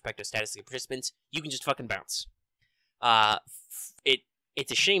 regardless of respective status of the participants. You can just fucking bounce.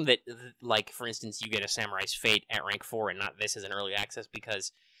 It's a shame that, like, for instance, you get a Samurai's Fate at rank 4 and not this as an early access,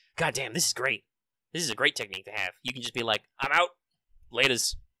 because, goddamn, this is great. This is a great technique to have. You can just be like, I'm out.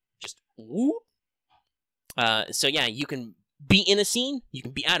 Laters. Just whoop. So yeah, you can be in a scene, you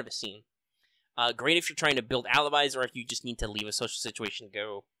can be out of a scene. Great if you're trying to build alibis, or if you just need to leave a social situation to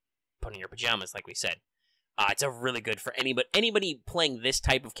go put in your pajamas, like we said. It's a really good for anybody playing this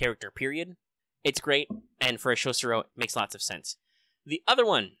type of character, period. It's great, and for a Shosuro, it makes lots of sense. The other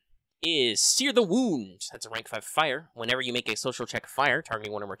one is Sear the Wound. That's a rank 5 fire. Whenever you make a social check fire,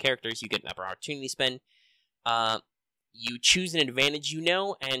 targeting one or more characters, you get an upper opportunity spend. You choose an advantage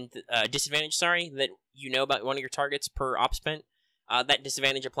and disadvantage, that you know about one of your targets per op spent. That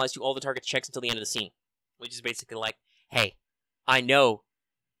disadvantage applies to all the target's checks until the end of the scene. Which is basically like, hey, I know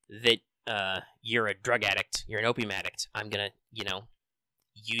that you're a drug addict, you're an opium addict. I'm gonna,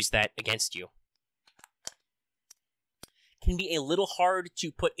 use that against you. Can be a little hard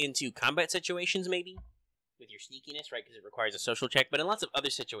to put into combat situations, maybe, with your sneakiness, right? Because it requires a social check. But in lots of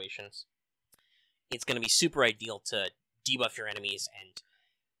other situations, it's going to be super ideal to debuff your enemies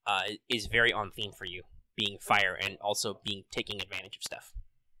and is very on theme for you, being fire and also taking advantage of stuff.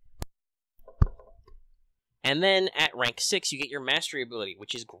 And then at rank 6, you get your mastery ability,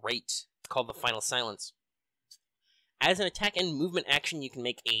 which is great. It's called the Final Silence. As an attack and movement action, you can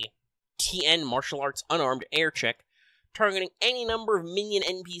make a TN martial arts unarmed air check, targeting any number of minion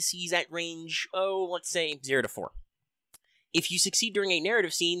NPCs at range, let's say 0 to 4. If you succeed during a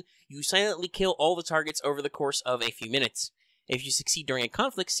narrative scene, you silently kill all the targets over the course of a few minutes. If you succeed during a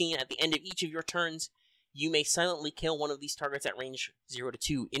conflict scene, at the end of each of your turns, you may silently kill one of these targets at range 0 to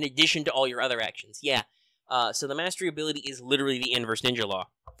 2, in addition to all your other actions. Yeah, so the mastery ability is literally the inverse ninja law.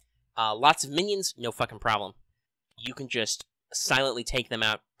 Lots of minions, no fucking problem. You can just silently take them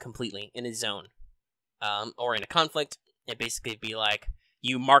out completely in a zone. or in a conflict, it basically be like,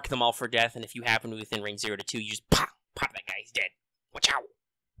 you mark them all for death, and if you happen to be within range 0 to 2, you just pop that guy, he's dead. Watch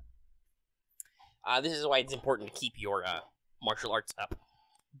out! This is why it's important to keep your martial arts up.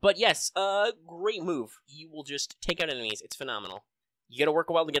 But yes, great move. You will just take out enemies. It's phenomenal. You gotta work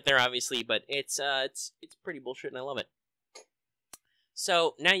a while to get there, obviously, but it's pretty bullshit, and I love it.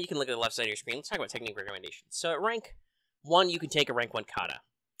 So, now you can look at the left side of your screen. Let's talk about technique recommendations. So, at rank 1, you can take a rank 1 kata.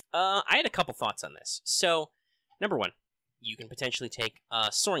 I had a couple thoughts on this. So, number 1, you can potentially take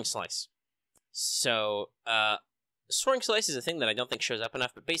Soaring Slice. So, Soaring Slice is a thing that I don't think shows up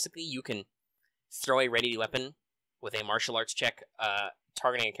enough, but basically you can throw a ready weapon with a martial arts check,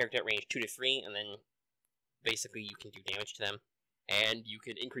 targeting a character at range 2 to 3, and then basically you can do damage to them. And you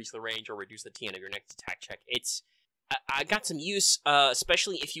can increase the range or reduce the TN of your next attack check. I got some use,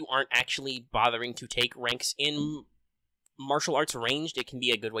 especially if you aren't actually bothering to take ranks in martial arts ranged. It can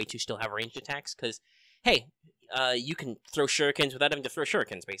be a good way to still have ranged attacks, because, hey, you can throw shurikens without having to throw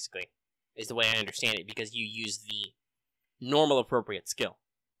shurikens, basically, is the way I understand it, because you use the normal appropriate skill.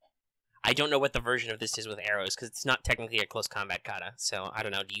 I don't know what the version of this is with arrows, because it's not technically a close combat kata, so I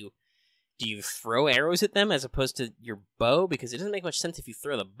don't know, do you throw arrows at them as opposed to your bow? Because it doesn't make much sense if you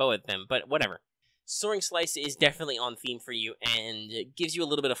throw the bow at them, but whatever. Soaring Slice is definitely on theme for you, and it gives you a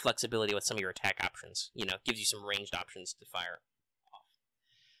little bit of flexibility with some of your attack options. You know, gives you some ranged options to fire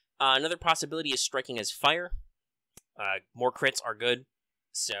off. Another possibility is striking as fire. More crits are good,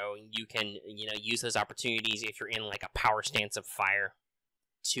 so you can, use those opportunities if you're in, like, a power stance of fire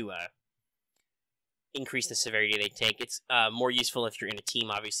to, increase the severity they take. It's more useful if you're in a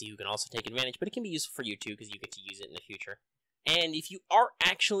team, obviously, who can also take advantage, but it can be useful for you, too, because you get to use it in the future. And if you are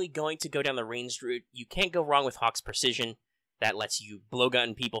actually going to go down the ranged route, you can't go wrong with Hawk's Precision. That lets you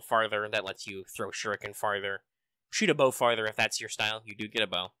blowgun people farther, that lets you throw shuriken farther, shoot a bow farther if that's your style. You do get a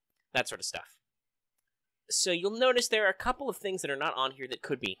bow. That sort of stuff. So you'll notice there are a couple of things that are not on here that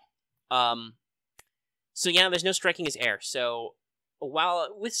could be. So yeah, there's no striking as air, so while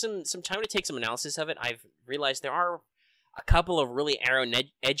with some time to take some analysis of it, I've realized there are a couple of really arrow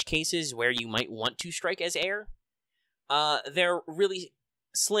edge cases where you might want to strike as air. They're really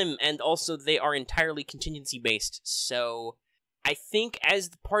slim, and also they are entirely contingency-based, so I think as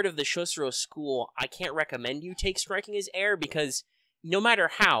part of the Shosuro school, I can't recommend you take striking as air, because no matter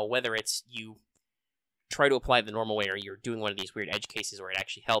how, whether it's you try to apply the normal way or you're doing one of these weird edge cases where it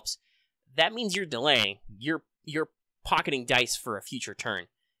actually helps, that means you're delaying. You're pocketing dice for a future turn.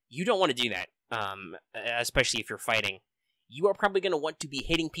 You don't want to do that, especially if you're fighting. You are probably going to want to be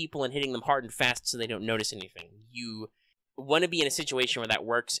hitting people and hitting them hard and fast so they don't notice anything. You want to be in a situation where that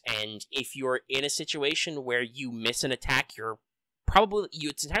works, and if you're in a situation where you miss an attack,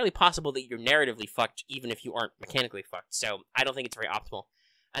 it's entirely possible that you're narratively fucked, even if you aren't mechanically fucked, so I don't think it's very optimal.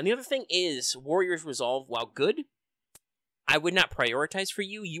 And the other thing is, Warrior's Resolve, while good, I would not prioritize for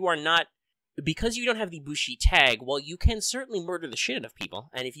you. You are not, because you don't have the Bushi tag, while you can certainly murder the shit out of people,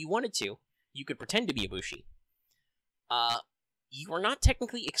 and if you wanted to, you could pretend to be a Bushi. You are not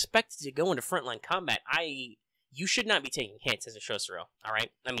technically expected to go into frontline combat. You should not be taking hits as a Shosuro,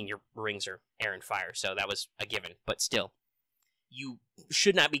 alright? I mean, your rings are air and fire, so that was a given, but still. You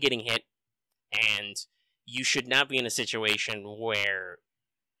should not be getting hit, and you should not be in a situation where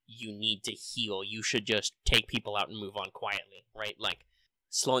you need to heal. You should just take people out and move on quietly, right? Like,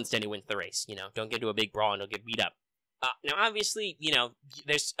 slow and steady wins the race, Don't get into a big brawl and don't get beat up. Now, obviously,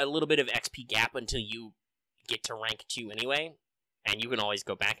 there's a little bit of XP gap until you get to rank 2 anyway, and you can always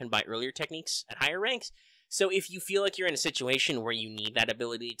go back and buy earlier techniques at higher ranks. So if you feel like you're in a situation where you need that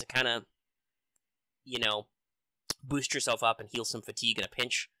ability to kind of, boost yourself up and heal some fatigue in a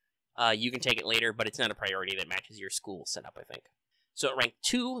pinch, you can take it later, but it's not a priority that matches your school setup, I think. So at rank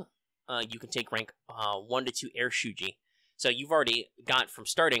 2, you can take rank 1 to 2 Air Shuji. So you've already got from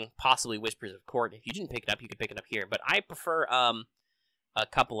starting possibly Whispers of Court. If you didn't pick it up, you could pick it up here. But I prefer a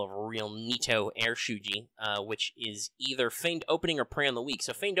couple of real neato Air Shuji, which is either Feigned Opening or Prey on the Weak.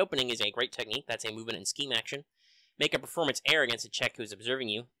 So Feigned Opening is a great technique. That's a movement and scheme action. Make a performance air against a check who's observing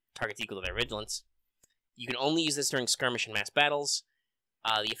you. Targets equal to their vigilance. You can only use this during skirmish and mass battles.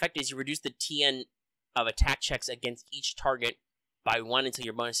 The effect is you reduce the TN of attack checks against each target by 1 until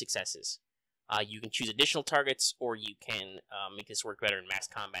your bonus successes. You can choose additional targets, or you can make this work better in mass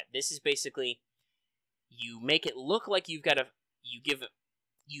combat. This is basically, you make it look like you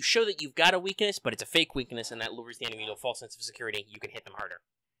show that you've got a weakness, but it's a fake weakness, and that lures the enemy to a false sense of security. You can hit them harder.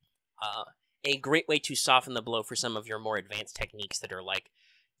 A great way to soften the blow for some of your more advanced techniques that are like,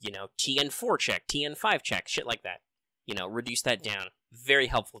 TN4 check, TN5 check, shit like that. Reduce that down. Very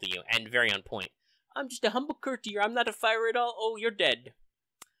helpful to you, and very on point. I'm just a humble courtier, I'm not a fighter at all, oh, you're dead.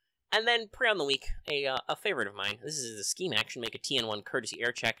 And then Prey on the Weak, a favorite of mine. This is a scheme action. Make a TN1 courtesy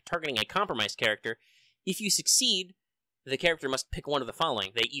air check targeting a compromised character. If you succeed, the character must pick one of the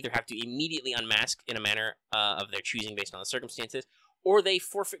following. They either have to immediately unmask in a manner of their choosing based on the circumstances, or they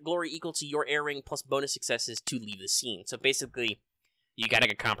forfeit glory equal to your air ring plus bonus successes to leave the scene. So basically, you gotta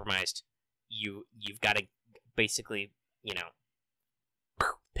get compromised. You've gotta basically,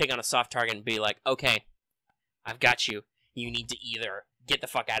 pick on a soft target and be like, okay, I've got you. You need to either get the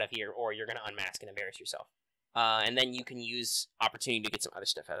fuck out of here, or you're going to unmask and embarrass yourself. And then you can use opportunity to get some other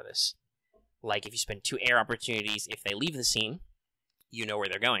stuff out of this. Like, if you spend 2 air opportunities, if they leave the scene, you know where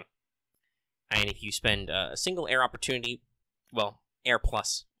they're going. And if you spend a single air opportunity, well, air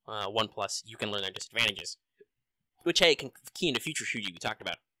plus, 1 plus, you can learn their disadvantages. Which, hey, can key into future Shuji we talked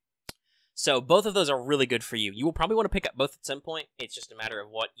about. So, both of those are really good for you. You will probably want to pick up both at some point. It's just a matter of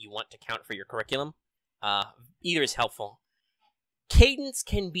what you want to count for your curriculum. Either is helpful. Cadence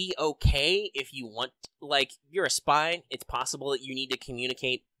can be okay if you want, like, you're a spy. It's possible that you need to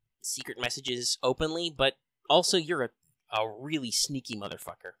communicate secret messages openly, but also you're a really sneaky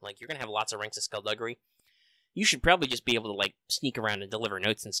motherfucker. Like, you're going to have lots of ranks of skullduggery. You should probably just be able to, like, sneak around and deliver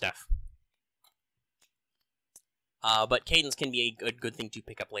notes and stuff. But cadence can be a good thing to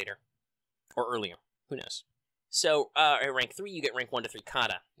pick up later. Or earlier. Who knows? So, at rank 3, you get rank 1 to 3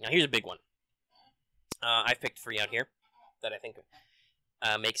 kata. Now, here's a big one. I've picked 3 out here that I think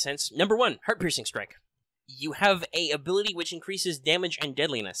makes sense. Number 1, Heart-Piercing Strike. You have a ability which increases damage and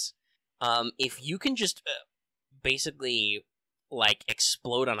deadliness. If you can just basically, like,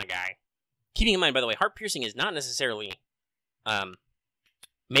 explode on a guy. Keeping in mind, by the way, Heart-Piercing is not necessarily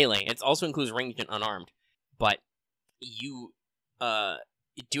melee. It also includes ranged and unarmed. But you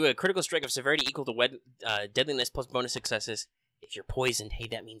do a critical strike of severity equal to deadliness plus bonus successes. If you're poisoned, hey,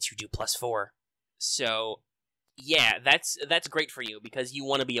 that means you do +4. So, yeah, that's great for you, because you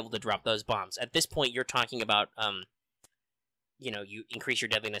want to be able to drop those bombs. At this point, you're talking about, you increase your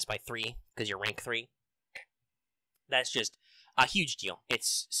deadliness by 3, because you're rank 3. That's just a huge deal.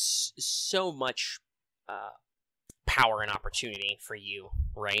 It's so much power and opportunity for you,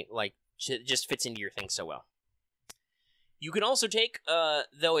 right? Like, it just fits into your thing so well. You can also take,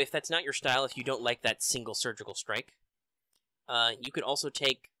 though, if that's not your style, if you don't like that single surgical strike, you could also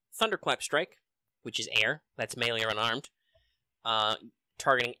take Thunderclap Strike, which is air. That's melee or unarmed.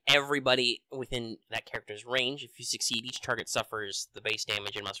 Targeting everybody within that character's range. If you succeed, each target suffers the base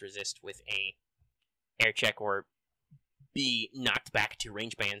damage and must resist with a air check or be knocked back to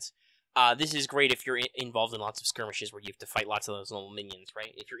range bands. This is great if you're involved in lots of skirmishes where you have to fight lots of those little minions,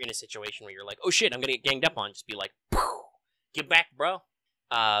 right? If you're in a situation where you're like, oh shit, I'm gonna get ganged up on, just be like, get back, bro.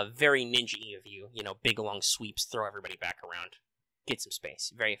 Very ninja-y of you. Big long sweeps, throw everybody back around. Get some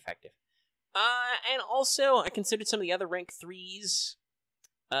space. Very effective. And also, I considered some of the other rank 3s.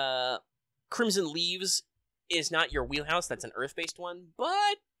 Crimson Leaves is not your wheelhouse. That's an earth-based one.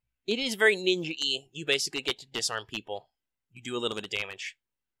 But it is very ninja-y. You basically get to disarm people. You do a little bit of damage.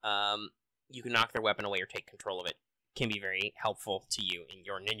 You can knock their weapon away or take control of it. Can be very helpful to you in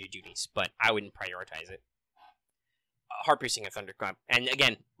your ninja duties, but I wouldn't prioritize it. Heart-Piercing and Thunderclap. And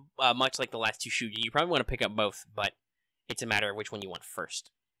again, much like the last 2 Shuji, you probably want to pick up both, but it's a matter of which one you want first.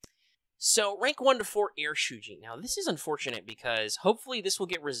 So, rank 1 to 4 Air Shuji. Now, this is unfortunate because hopefully this will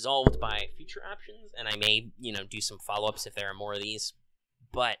get resolved by future options, and I may, do some follow-ups if there are more of these.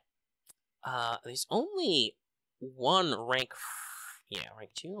 But, there's only one rank...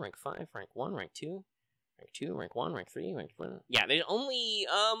 rank 2, rank 5, rank 1, rank 2, rank 2, rank 1, rank 3, rank 1... Yeah, there's only,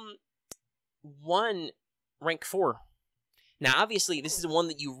 one rank 4. Now, obviously, this is the one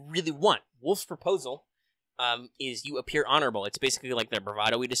that you really want. Wolf's Proposal is you appear honorable. It's basically like the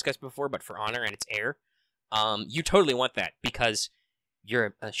bravado we discussed before, but for honor, and it's air. You totally want that, because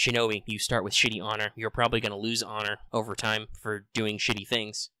you're a shinobi. You start with shitty honor. You're probably going to lose honor over time for doing shitty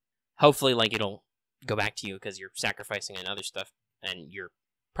things. Hopefully, it'll go back to you because you're sacrificing and other stuff, and you're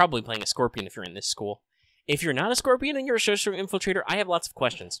probably playing a scorpion if you're in this school. If you're not a scorpion and you're a Shosuro Infiltrator, I have lots of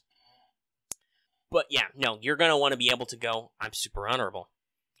questions. But yeah, no, you're going to want to be able to go, I'm super honorable.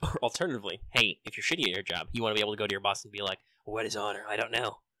 Or alternatively, hey, if you're shitty at your job, you want to be able to go to your boss and be like, what is honor? I don't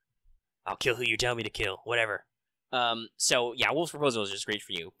know. I'll kill who you tell me to kill, whatever. So yeah, Wolf's Proposal is just great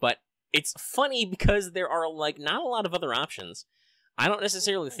for you. But it's funny because there are, not a lot of other options. I don't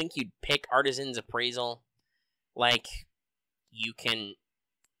necessarily think you'd pick Artisan's Appraisal. You can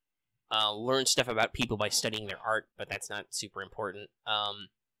learn stuff about people by studying their art, but that's not super important.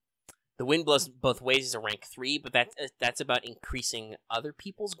 The Wind Blows Both Ways is a rank 3, but that's about increasing other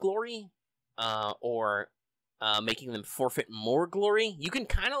people's glory, or making them forfeit more glory. You can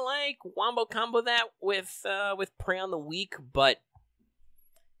kind of wombo combo that with Prey on the Weak, but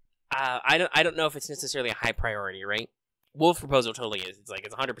I don't know if it's necessarily a high priority, right? Wolf Proposal totally is. It's like,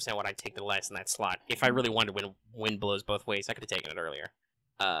 it's 100% what I'd take the less in that slot. If I really wanted to win blows both ways, I could have taken it earlier.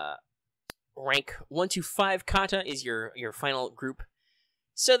 Rank 1 to 5 kata is your final group.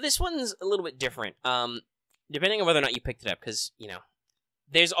 So this one's a little bit different. Depending on whether or not you picked it up, because, you know,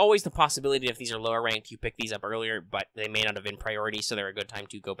 there's always the possibility if these are lower ranked, you pick these up earlier, but they may not have been priority, so they're a good time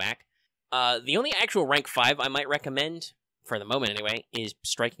to go back. The only actual rank 5 I might recommend, for the moment anyway, is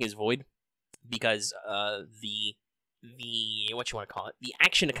Striking as Void, because the what you want to call it, the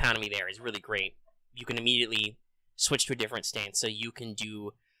action economy there is really great. You can immediately switch to a different stance, so you can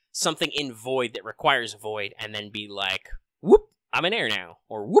do something in Void that requires Void, and then be like, whoop, I'm in air now,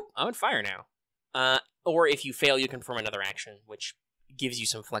 or whoop, I'm in fire now. Or if you fail, you can perform another action, which gives you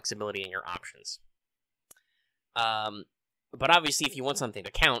some flexibility in your options. But obviously, if you want something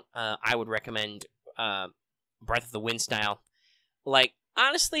to count, I would recommend Breath of the Wind style. Like,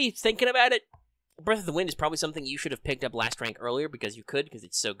 honestly, thinking about it, Breath of the Wind is probably something you should have picked up last rank earlier, because you could, because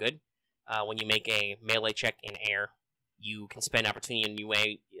it's so good. When you make a melee check in air, you can spend opportunity in a new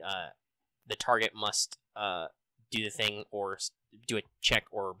way. The target must do the thing, or do a check,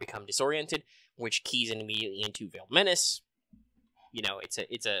 or become disoriented, which keys in immediately into Veiled Menace. You know, it's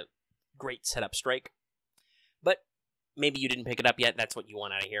a great setup strike. But maybe you didn't pick it up yet, that's what you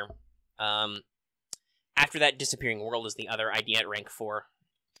want out of here. After that, Disappearing World is the other idea at rank 4,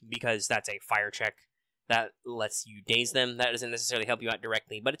 because that's a fire check that lets you daze them. That doesn't necessarily help you out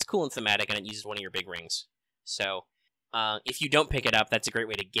directly, but it's cool and thematic, and it uses one of your big rings. So, if you don't pick it up, that's a great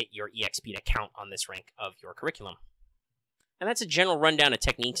way to get your EXP to count on this rank of your curriculum. And that's a general rundown of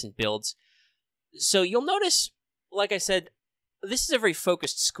techniques and builds. So you'll notice, like I said, this is a very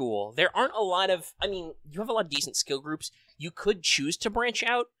focused school. There aren't a lot of, I mean, you have a lot of decent skill groups. You could choose to branch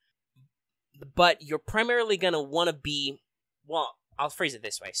out, but you're primarily going to want to be, well, I'll phrase it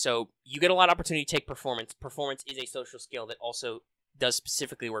this way. So you get a lot of opportunity to take Performance. Performance is a social skill that also does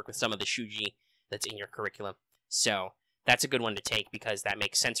specifically work with some of the shuji that's in your curriculum. So that's a good one to take, because that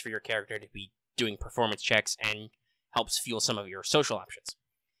makes sense for your character to be doing performance checks and helps fuel some of your social options.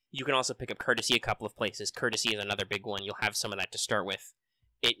 You can also pick up Courtesy a couple of places. Courtesy is another big one. You'll have some of that to start with.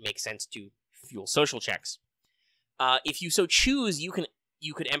 It makes sense to fuel social checks. If you so choose, you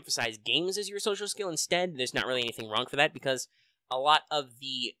could emphasize games as your social skill instead. There's not really anything wrong for that, because a lot of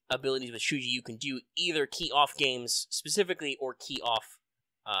the abilities with Shuji you can do either key off games specifically or key off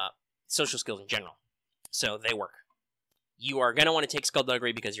social skills in general. So they work. You are going to want to take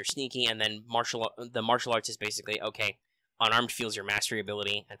Skullduggery because you're sneaky, and then the martial arts is basically, okay, Unarmed fuels your mastery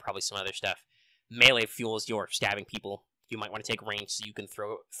ability, and probably some other stuff. Melee fuels your stabbing people. You might want to take range so you can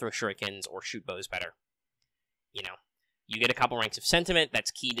throw shurikens or shoot bows better. You know, you get a couple ranks of sentiment. That's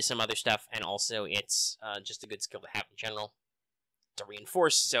key to some other stuff, and also it's just a good skill to have in general to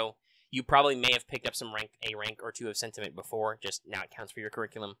reinforce. So you probably may have picked up a rank or two of sentiment before. Just now it counts for your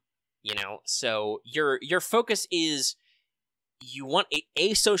curriculum. You know, so your focus is, you want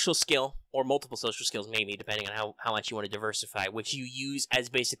a social skill, or multiple social skills maybe, depending on how much you want to diversify, which you use as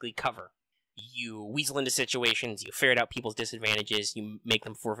basically cover. You weasel into situations, you ferret out people's disadvantages, you make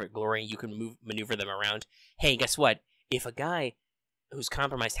them forfeit glory, you can maneuver them around. Hey, guess what? If a guy who's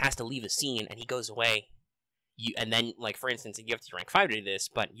compromised has to leave a scene and he goes away, and then, like, for instance, you have to rank 5 to do this,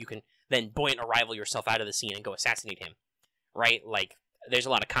 but you can then buoyant arrival yourself out of the scene and go assassinate him, right? Like, there's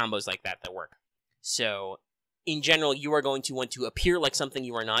a lot of combos like that work. So, in general, you are going to want to appear like something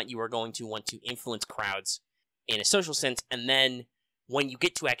you are not. You are going to want to influence crowds in a social sense, and then when you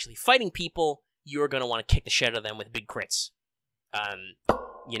get to actually fighting people, you are going to want to kick the shit out of them with big crits.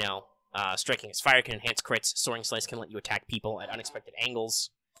 You know, Striking as Fire can enhance crits. Soaring Slice can let you attack people at unexpected angles.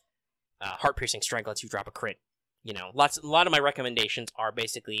 Heart-Piercing Strike lets you drop a crit. You know, a lot of my recommendations are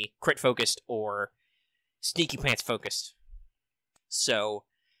basically crit-focused or Sneaky Pants-focused. So,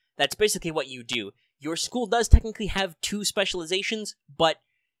 that's basically what you do. Your school does technically have 2 specializations, but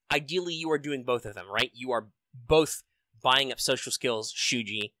ideally you are doing both of them, right? You are both buying up social skills,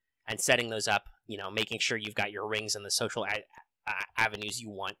 Shuji, and setting those up, you know, making sure you've got your rings and the social avenues you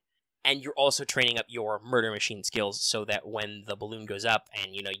want. And you're also training up your murder machine skills so that when the balloon goes up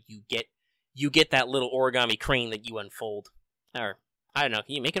and, you know, you get that little origami crane that you unfold. Or, I don't know,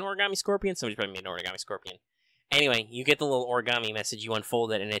 can you make an origami scorpion? Somebody's probably made an origami scorpion. Anyway, you get the little origami message, you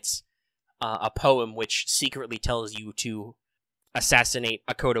unfold it, and it's a poem which secretly tells you to assassinate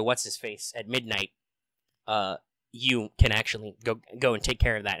Akoto What's-His-Face at midnight. You can actually go and take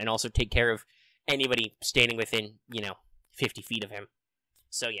care of that, and also take care of anybody standing within, you know, 50 feet of him.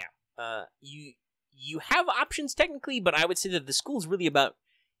 So yeah, you have options technically, but I would say that the school's really about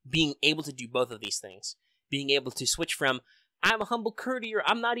being able to do both of these things. Being able to switch from, I'm a humble courtier.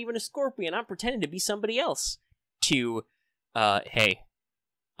 I'm not even a scorpion. I'm pretending to be somebody else. To, hey,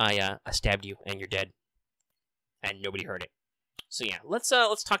 I stabbed you and you're dead. And nobody heard it. So yeah, let's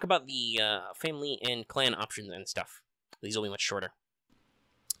talk about the family and clan options and stuff. These will be much shorter.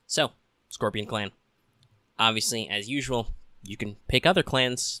 So, Scorpion Clan. Obviously, as usual, you can pick other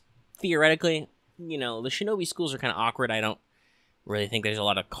clans. Theoretically, you know, the Shinobi schools are kind of awkward. I don't really think there's a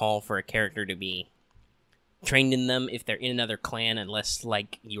lot of call for a character to be trained in them if they're in another clan, unless,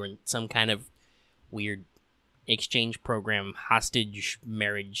 like, you're in some kind of weird exchange program, hostage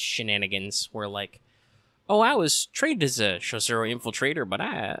marriage shenanigans, where, like, oh, I was trained as a Shosuro Infiltrator, but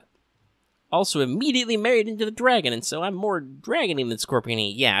I also immediately married into the dragon, and so I'm more dragony than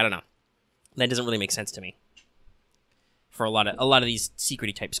scorpiony. Yeah, I don't know. That doesn't really make sense to me for a lot of these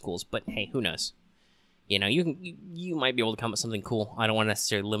secrety type schools. But hey, who knows? You know, you might be able to come up with something cool. I don't want to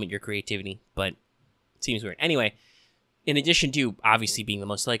necessarily limit your creativity, but it seems weird. Anyway, in addition to obviously being the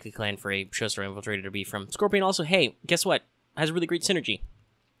most likely clan for a Shosuro Infiltrator to be from, Scorpion also, hey, guess what? Has really great synergy.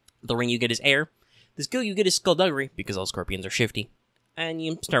 The ring you get is air. The skill you get is skullduggery, because all scorpions are shifty. And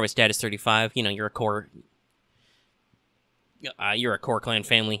you start with status 35. You know, you're a core clan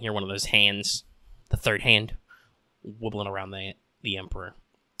family. You're one of those hands, the third hand, wobbling around the emperor.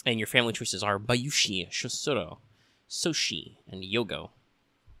 And your family choices are Bayushi, Shosuro, Soshi, and Yogo.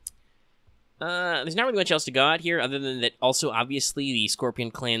 There's not really much else to go out here, other than that also, obviously, the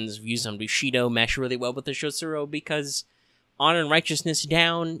Scorpion clan's views on Bushido mesh really well with the Shosuro, because honor and righteousness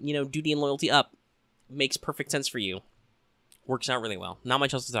down, you know, duty and loyalty up. Makes perfect sense for you. Works out really well. Not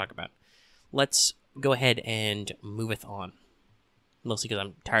much else to talk about. Let's go ahead and move it on. Mostly because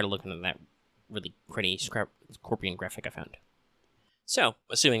I'm tired of looking at that really pretty scorpion graphic I found. So,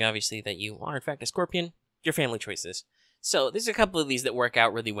 assuming obviously that you are in fact a scorpion, your family choices. So, there's a couple of these that work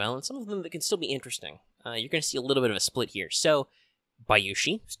out really well, and some of them that can still be interesting. You're going to see a little bit of a split here. So,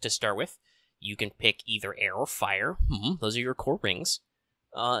 Bayushi, to start with, you can pick either air or fire. Those are your core rings.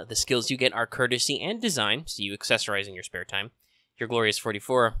 The skills you get are courtesy and design, so you accessorize in your spare time. Your glory is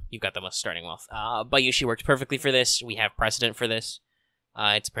 44, you've got the most starting wealth. Bayushi works perfectly for this. We have precedent for this.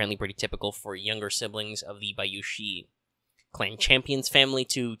 It's apparently pretty typical for younger siblings of the Bayushi clan champions family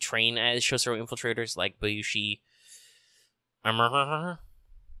to train as Shosuro Infiltrators, like Bayushi.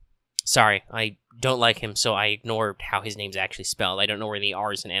 Sorry, I don't like him, so I ignored how his name's actually spelled. I don't know where the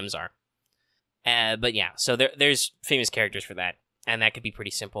R's and M's are. But yeah, so there's famous characters for that. And that could be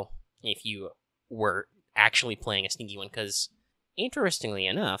pretty simple if you were actually playing a sneaky one, because, interestingly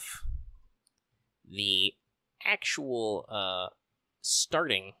enough, the actual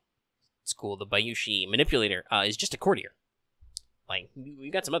starting school, the Bayushi Manipulator, is just a courtier. Like, we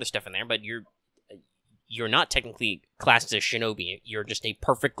got some other stuff in there, but you're not technically classed as a shinobi. You're just a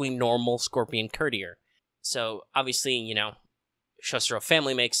perfectly normal scorpion courtier. So, obviously, you know, Shosuro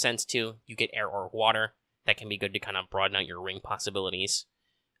family makes sense, too. You get air or water. That can be good to kind of broaden out your ring possibilities,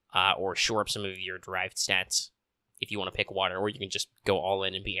 or shore up some of your derived stats if you want to pick water, or you can just go all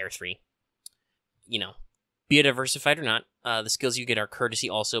in and be air 3. You know, be it diversified or not, the skills you get are courtesy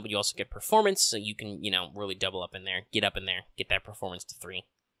also, but you also get performance, so you can, you know, really double up in there, get up in there, get that performance to 3,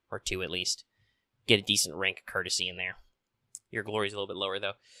 or 2 at least. Get a decent rank courtesy in there. Your glory is a little bit lower,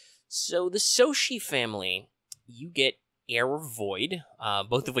 though. So the Soshi family, you get air or void,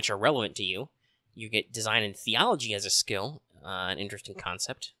 both of which are relevant to you. You get design and theology as a skill, an interesting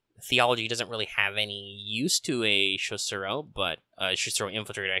concept. Theology doesn't really have any use to a Shosuro, but Shosuro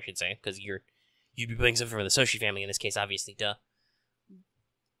Infiltrator, I should say, because you'd be playing something for the Soshi family in this case, obviously, duh.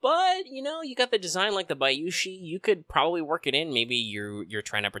 But, you know, you got the design like the Bayushi. You could probably work it in. Maybe you're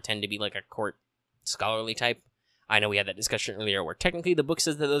trying to pretend to be like a court scholarly type. I know we had that discussion earlier where technically the book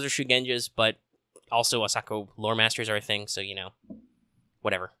says that those are Shugenjas, but also Asako lore masters are a thing, so, you know,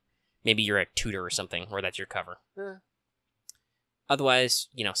 whatever. Maybe you're a tutor or something, or that's your cover. Otherwise,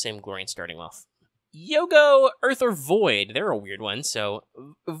 you know, same glory and starting wealth. Yogo, Earth, or Void. They're a weird one, so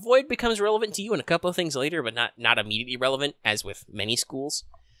Void becomes relevant to you in a couple of things later, but not immediately relevant, as with many schools.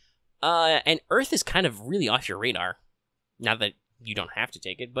 And Earth is kind of really off your radar. Not that you don't have to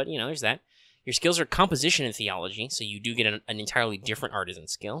take it, but, you know, there's that. Your skills are composition and theology, so you do get an entirely different artisan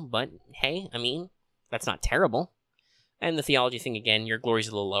skill, but hey, I mean, that's not terrible. And the theology thing, again, your glory's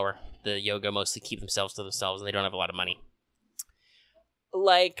a little lower. The Yoga mostly keep themselves to themselves, and they don't have a lot of money.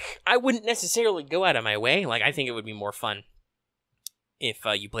 Like, I wouldn't necessarily go out of my way. Like, I think it would be more fun if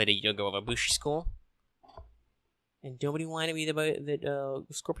you played a Yoga of a Bushi school. And nobody wanted me that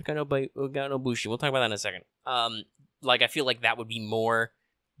Scorpion got no Bushi. We'll talk about that in a second. Like, I feel like that would be more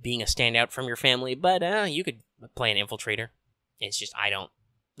being a standout from your family, but you could play an Infiltrator. It's just,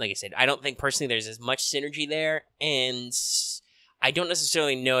 like I said, I don't think personally there's as much synergy there, and I don't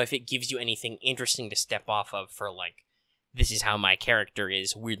necessarily know if it gives you anything interesting to step off of for, like, this is how my character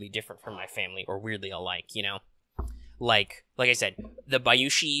is weirdly different from my family, or weirdly alike, you know? Like I said, the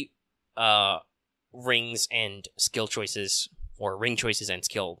Bayushi rings and skill choices, or ring choices and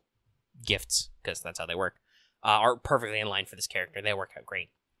skill gifts, because that's how they work, are perfectly in line for this character. They work out great.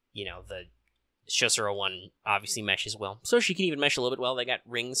 You know, the Shosuro one obviously meshes well. So she can even mesh a little bit well. They got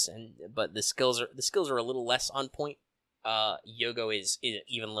rings, but the skills are a little less on point. Yogo is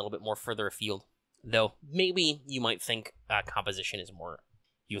even a little bit more further afield. Though, maybe you might think composition is more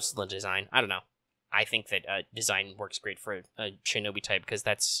useful than design. I don't know. I think that design works great for a Shinobi type, because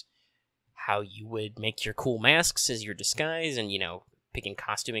that's how you would make your cool masks as your disguise, and, you know, picking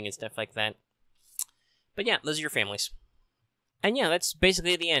costuming and stuff like that. But yeah, those are your families. And yeah, that's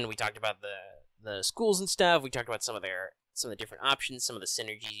basically the end. We talked about the schools and stuff. We talked about some of the different options, some of the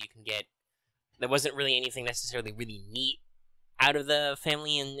synergies you can get. There wasn't really anything necessarily really neat out of the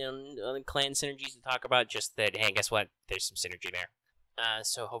family and clan synergies to talk about, just that, hey, guess what? There's some synergy there.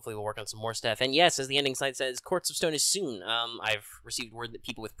 So hopefully we'll work on some more stuff. And yes, as the ending slide says, Courts of Stone is soon. I've received word that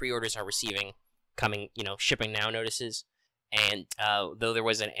people with pre-orders are shipping now notices. And though there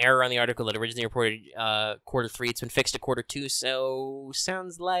was an error on the article that originally reported Q3, it's been fixed to Q2, so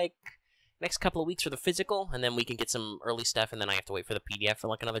sounds like next couple of weeks for the physical, and then we can get some early stuff, and then I have to wait for the PDF for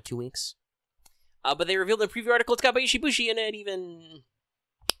like another 2 weeks. But they revealed in the preview article it's got Bayushi Bushi in it, even.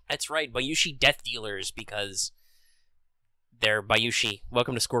 That's right, Bayushi Death Dealers, because they're Bayushi.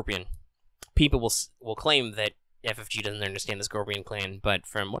 Welcome to Scorpion. People will claim that FFG doesn't understand the Scorpion clan, but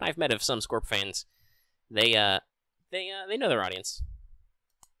from what I've met of some Scorp fans, they know their audience.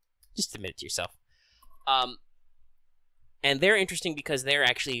 Just admit it to yourself. And they're interesting because they're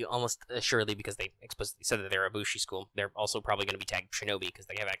actually almost assuredly, because they explicitly said that they're a Bushi school, they're also probably going to be tagged Shinobi because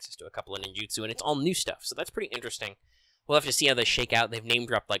they have access to a couple of ninjutsu, and it's all new stuff, so that's pretty interesting. We'll have to see how they shake out. They've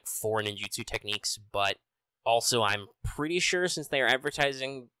name-dropped like 4 ninjutsu techniques, but also I'm pretty sure since they are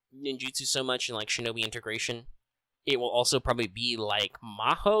advertising ninjutsu so much and like Shinobi integration, it will also probably be like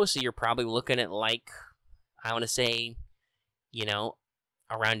Maho, so you're probably looking at like, I want to say, you know,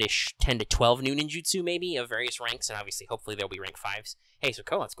 around-ish 10 to 12 new ninjutsu, maybe, of various ranks, and obviously, hopefully, there'll be rank 5s. Hey, so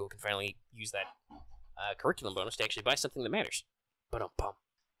Koan School can finally use that curriculum bonus to actually buy something that matters. Ba-dum-bum.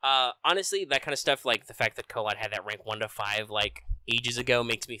 Honestly, that kind of stuff, like the fact that Koan had that rank 1 to 5, like, ages ago,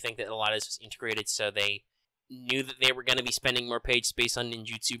 makes me think that a lot of this was integrated, so they knew that they were going to be spending more page space on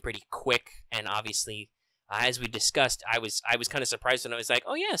ninjutsu pretty quick, and obviously, as we discussed, I was kind of surprised when I was like,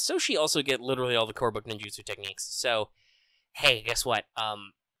 oh yeah, Soshi also get literally all the core book ninjutsu techniques. So, hey, guess what?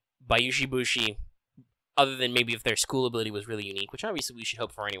 Bayushi Bushi, other than maybe if their school ability was really unique, which obviously we should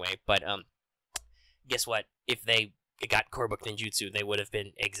hope for anyway, but guess what? If they got core book ninjutsu, they would have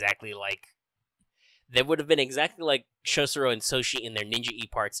been exactly like Shosuro and Soshi in their ninja E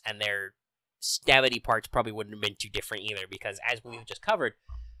parts, and their stabity parts probably wouldn't have been too different either, because as we've just covered,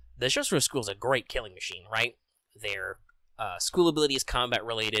 the Shosuro school is a great killing machine, right? Their school ability is combat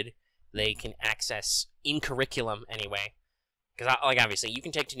related. They can access in curriculum anyway. Because, like, obviously, you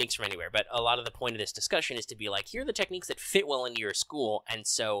can take techniques from anywhere, but a lot of the point of this discussion is to be like, here are the techniques that fit well into your school, and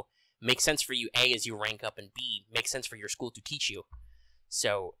so make sense for you, A, as you rank up, and B, make sense for your school to teach you.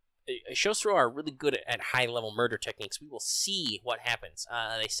 So, Shosuro are really good at high-level murder techniques. We will see what happens.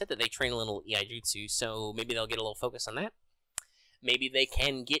 They said that they train a little Iaijutsu, so maybe they'll get a little focus on that. Maybe they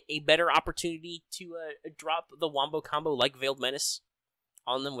can get a better opportunity to drop the Wombo combo like Veiled Menace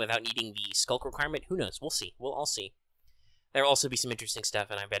on them without needing the Skulk requirement. Who knows? We'll see. We'll all see. There will also be some interesting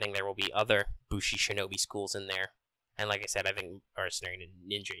stuff, and I'm betting there will be other Bushi Shinobi schools in there. And like I said, I think Mercenary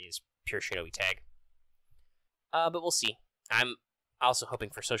Ninja is pure Shinobi tag. But we'll see. I'm also hoping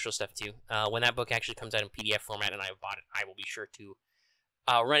for social stuff too. When that book actually comes out in PDF format and I've bought it, I will be sure to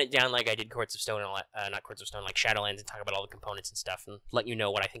run it down like I did Courts of Stone, not Courts of Stone, like Shadowlands, and talk about all the components and stuff, and let you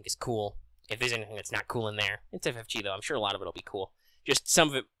know what I think is cool. If there's anything that's not cool in there, it's FFG though. I'm sure a lot of it will be cool. Just some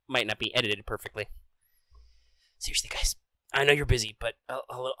of it might not be edited perfectly. Seriously, guys, I know you're busy, but a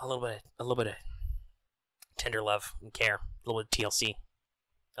little bit of tender love and care, a little bit of TLC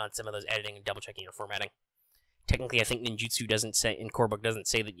on some of those editing and double checking your formatting. Technically, I think ninjutsu doesn't say in core book doesn't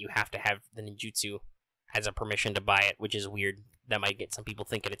say that you have to have the ninjutsu as a permission to buy it, which is weird. That might get some people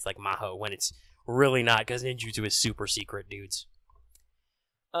thinking it's like Maho when it's really not, because ninjutsu is super secret, dudes.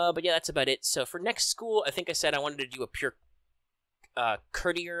 But yeah, that's about it. So for next school, I think I said I wanted to do a pure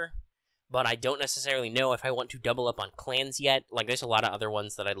courtier, but I don't necessarily know if I want to double up on clans yet. Like, there's a lot of other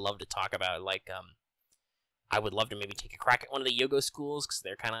ones that I'd love to talk about. Like, I would love to maybe take a crack at one of the Yogo schools, because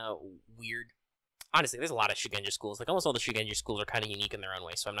they're kind of weird. Honestly, there's a lot of Shugenja schools. Like, almost all the Shugenja schools are kind of unique in their own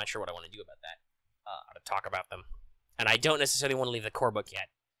way, so I'm not sure what I want to do about that. How to talk about them. and I don't necessarily want to leave the core book yet.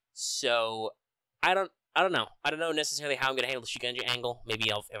 So I don't know. I don't know necessarily how I'm gonna handle the Shugenja angle. Maybe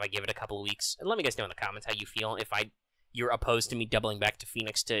if I give it a couple of weeks. And let me guys know in the comments how you feel. If you're opposed to me doubling back to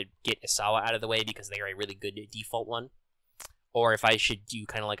Phoenix to get Isawa out of the way because they are a really good default one, or if I should do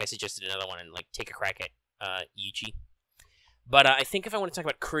kind of like I suggested another one and like take a crack at Yuchi. But I think if I want to talk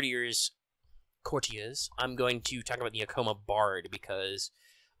about courtiers, I'm going to talk about the Akoma Bard because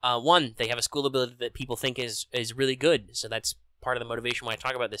one, they have a school ability that people think is really good, so that's part of the motivation when I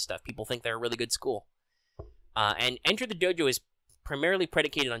talk about this stuff. People think they're a really good school. And Enter the Dojo is primarily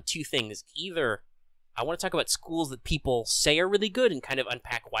predicated on two things. Either I want to talk about schools that people say are really good and kind of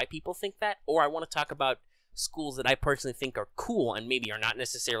unpack why people think that, or I want to talk about schools that I personally think are cool and maybe are not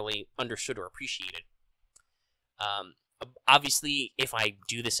necessarily understood or appreciated. Obviously, if I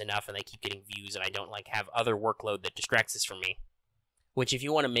do this enough and they keep getting views and I don't like have other workload that distracts this from me, which if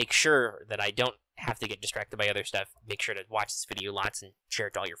you want to make sure that I don't have to get distracted by other stuff, make sure to watch this video lots and share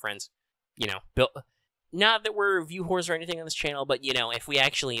it to all your friends. You know, not that we're view whores or anything on this channel, but, you know, if we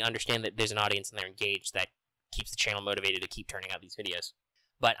actually understand that there's an audience and they're engaged, that keeps the channel motivated to keep turning out these videos.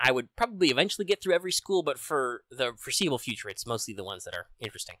 But I would probably eventually get through every school, but for the foreseeable future, it's mostly the ones that are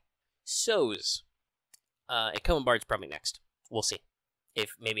interesting. So's. Akoma Bard's probably next. We'll see.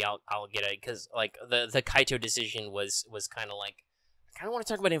 If maybe I'll get a, because, like, the Kaito decision was kind of like, I kind of want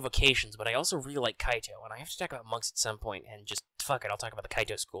to talk about invocations, but I also really like Kaito, and I have to talk about monks at some point, and just, fuck it, I'll talk about the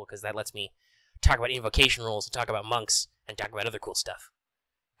Kaito school, because that lets me talk about invocation rules, and talk about monks, and talk about other cool stuff.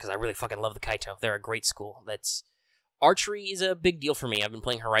 Because I really fucking love the Kaito. They're a great school. Archery is a big deal for me. I've been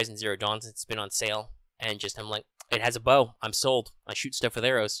playing Horizon Zero Dawn since it's been on sale, and just, I'm like, it has a bow. I'm sold. I shoot stuff with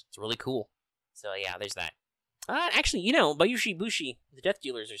arrows. It's really cool. So, yeah, there's that. Actually, you know, Bayushi Bushi, the Death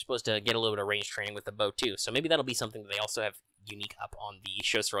Dealers, are supposed to get a little bit of range training with the bow, too. So maybe that'll be something that they also have unique up on the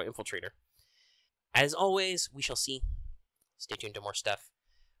Shosuro Infiltrator. As always, we shall see. Stay tuned to more stuff.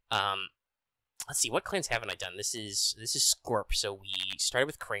 Let's see, what clans haven't I done? This is Scorp. So we started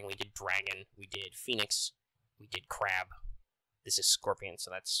with Crane, we did Dragon, we did Phoenix, we did Crab. This is Scorpion,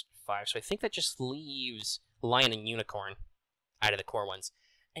 so that's 5. So I think that just leaves Lion and Unicorn out of the core ones.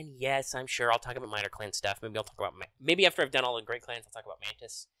 And yes, I'm sure I'll talk about minor clan stuff. Maybe I'll talk about... Maybe after I've done all the great clans, I'll talk about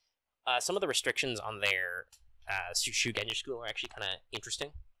Mantis. Some of the restrictions on their Shugenja school are actually kind of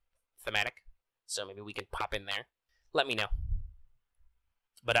interesting. Thematic. So maybe we can pop in there. Let me know.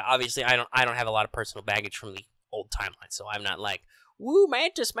 But obviously, I don't have a lot of personal baggage from the old timeline. So I'm not like, woo,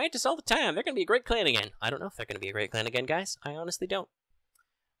 Mantis all the time. They're going to be a great clan again. I don't know if they're going to be a great clan again, guys. I honestly don't.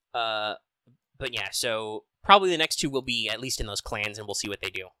 But yeah, so... Probably the next 2 will be at least in those clans, and we'll see what they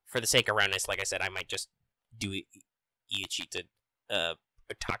do. For the sake of roundness, like I said, I might just do Iichi to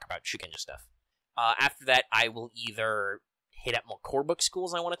talk about Shugenja stuff. After that, I will either hit up more core book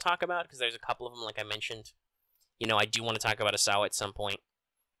schools I want to talk about, because there's a couple of them, like I mentioned. You know, I do want to talk about Isawa at some point.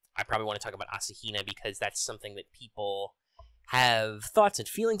 I probably want to talk about Asahina, because that's something that people have thoughts and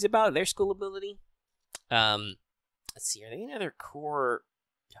feelings about, their school ability. Let's see, are there any other core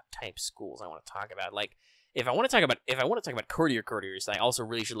type schools I want to talk about? Like, if I want to talk about courtiers, I also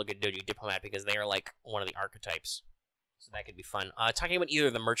really should look at Dojo Diplomat because they are like one of the archetypes. So that could be fun. Talking about either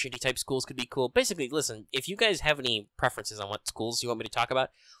of the merchanty type schools could be cool. Basically, listen, if you guys have any preferences on what schools you want me to talk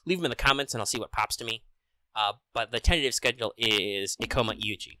about, leave them in the comments and I'll see what pops to me. But the tentative schedule is Ikoma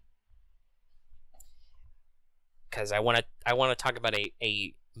Iuchi. Because I want to talk about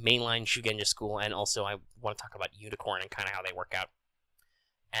a mainline Shugenja school, and also I want to talk about Unicorn and kind of how they work out.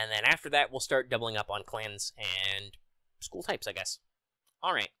 And then after that, we'll start doubling up on clans and school types, I guess.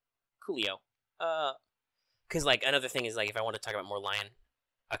 Alright. Coolio. Because, like, another thing is, like, if I want to talk about more Lion,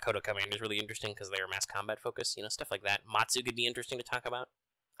 Akodo Command is really interesting because they're mass combat focused, you know, stuff like that. Matsu could be interesting to talk about.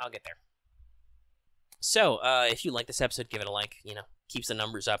 I'll get there. So, if you like this episode, give it a like, you know. Keeps the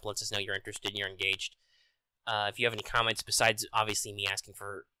numbers up, lets us know you're interested and you're engaged. If you have any comments besides, obviously, me asking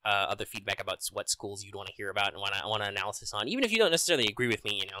for other feedback about what schools you'd want to hear about and want an analysis on, even if you don't necessarily agree with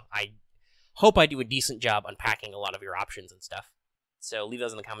me, you know, I hope I do a decent job unpacking a lot of your options and stuff. So leave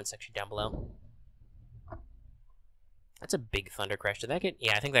those in the comment section down below. That's a big thunder crash. Did that get...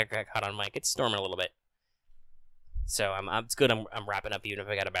 Yeah, I think that got caught on mic. It's storming a little bit. So it's good I'm wrapping up even if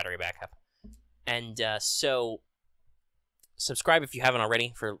I got a battery backup. And so subscribe if you haven't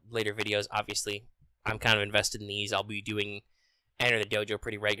already for later videos, obviously. I'm kind of invested in these. I'll be doing Enter the Dojo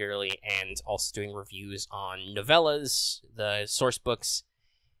pretty regularly and also doing reviews on novellas, the source books.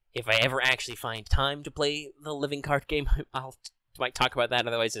 If I ever actually find time to play the living card game, might talk about that.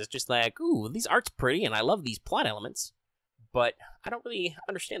 Otherwise, it's just like, ooh, these art's pretty and I love these plot elements. But I don't really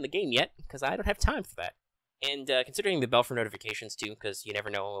understand the game yet because I don't have time for that. And considering the bell for notifications too, because you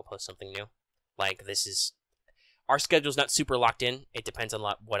never know when we'll post something new. Like, this is... Our schedule's not super locked in. It depends on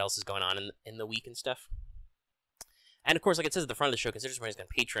what else is going on in the week and stuff. And of course, like it says at the front of the show, consider supporting us on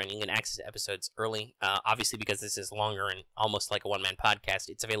Patreon. You can access episodes early. Obviously, because this is longer and almost like a one-man podcast,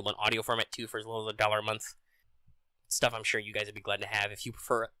 it's available in audio format too for as little as $1 a month. Stuff I'm sure you guys would be glad to have if you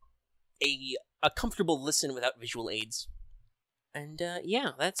prefer a comfortable listen without visual aids. And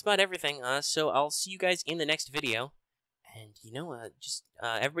yeah, that's about everything. So I'll see you guys in the next video. And just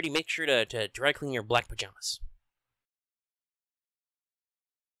everybody make sure to dry clean your black pajamas.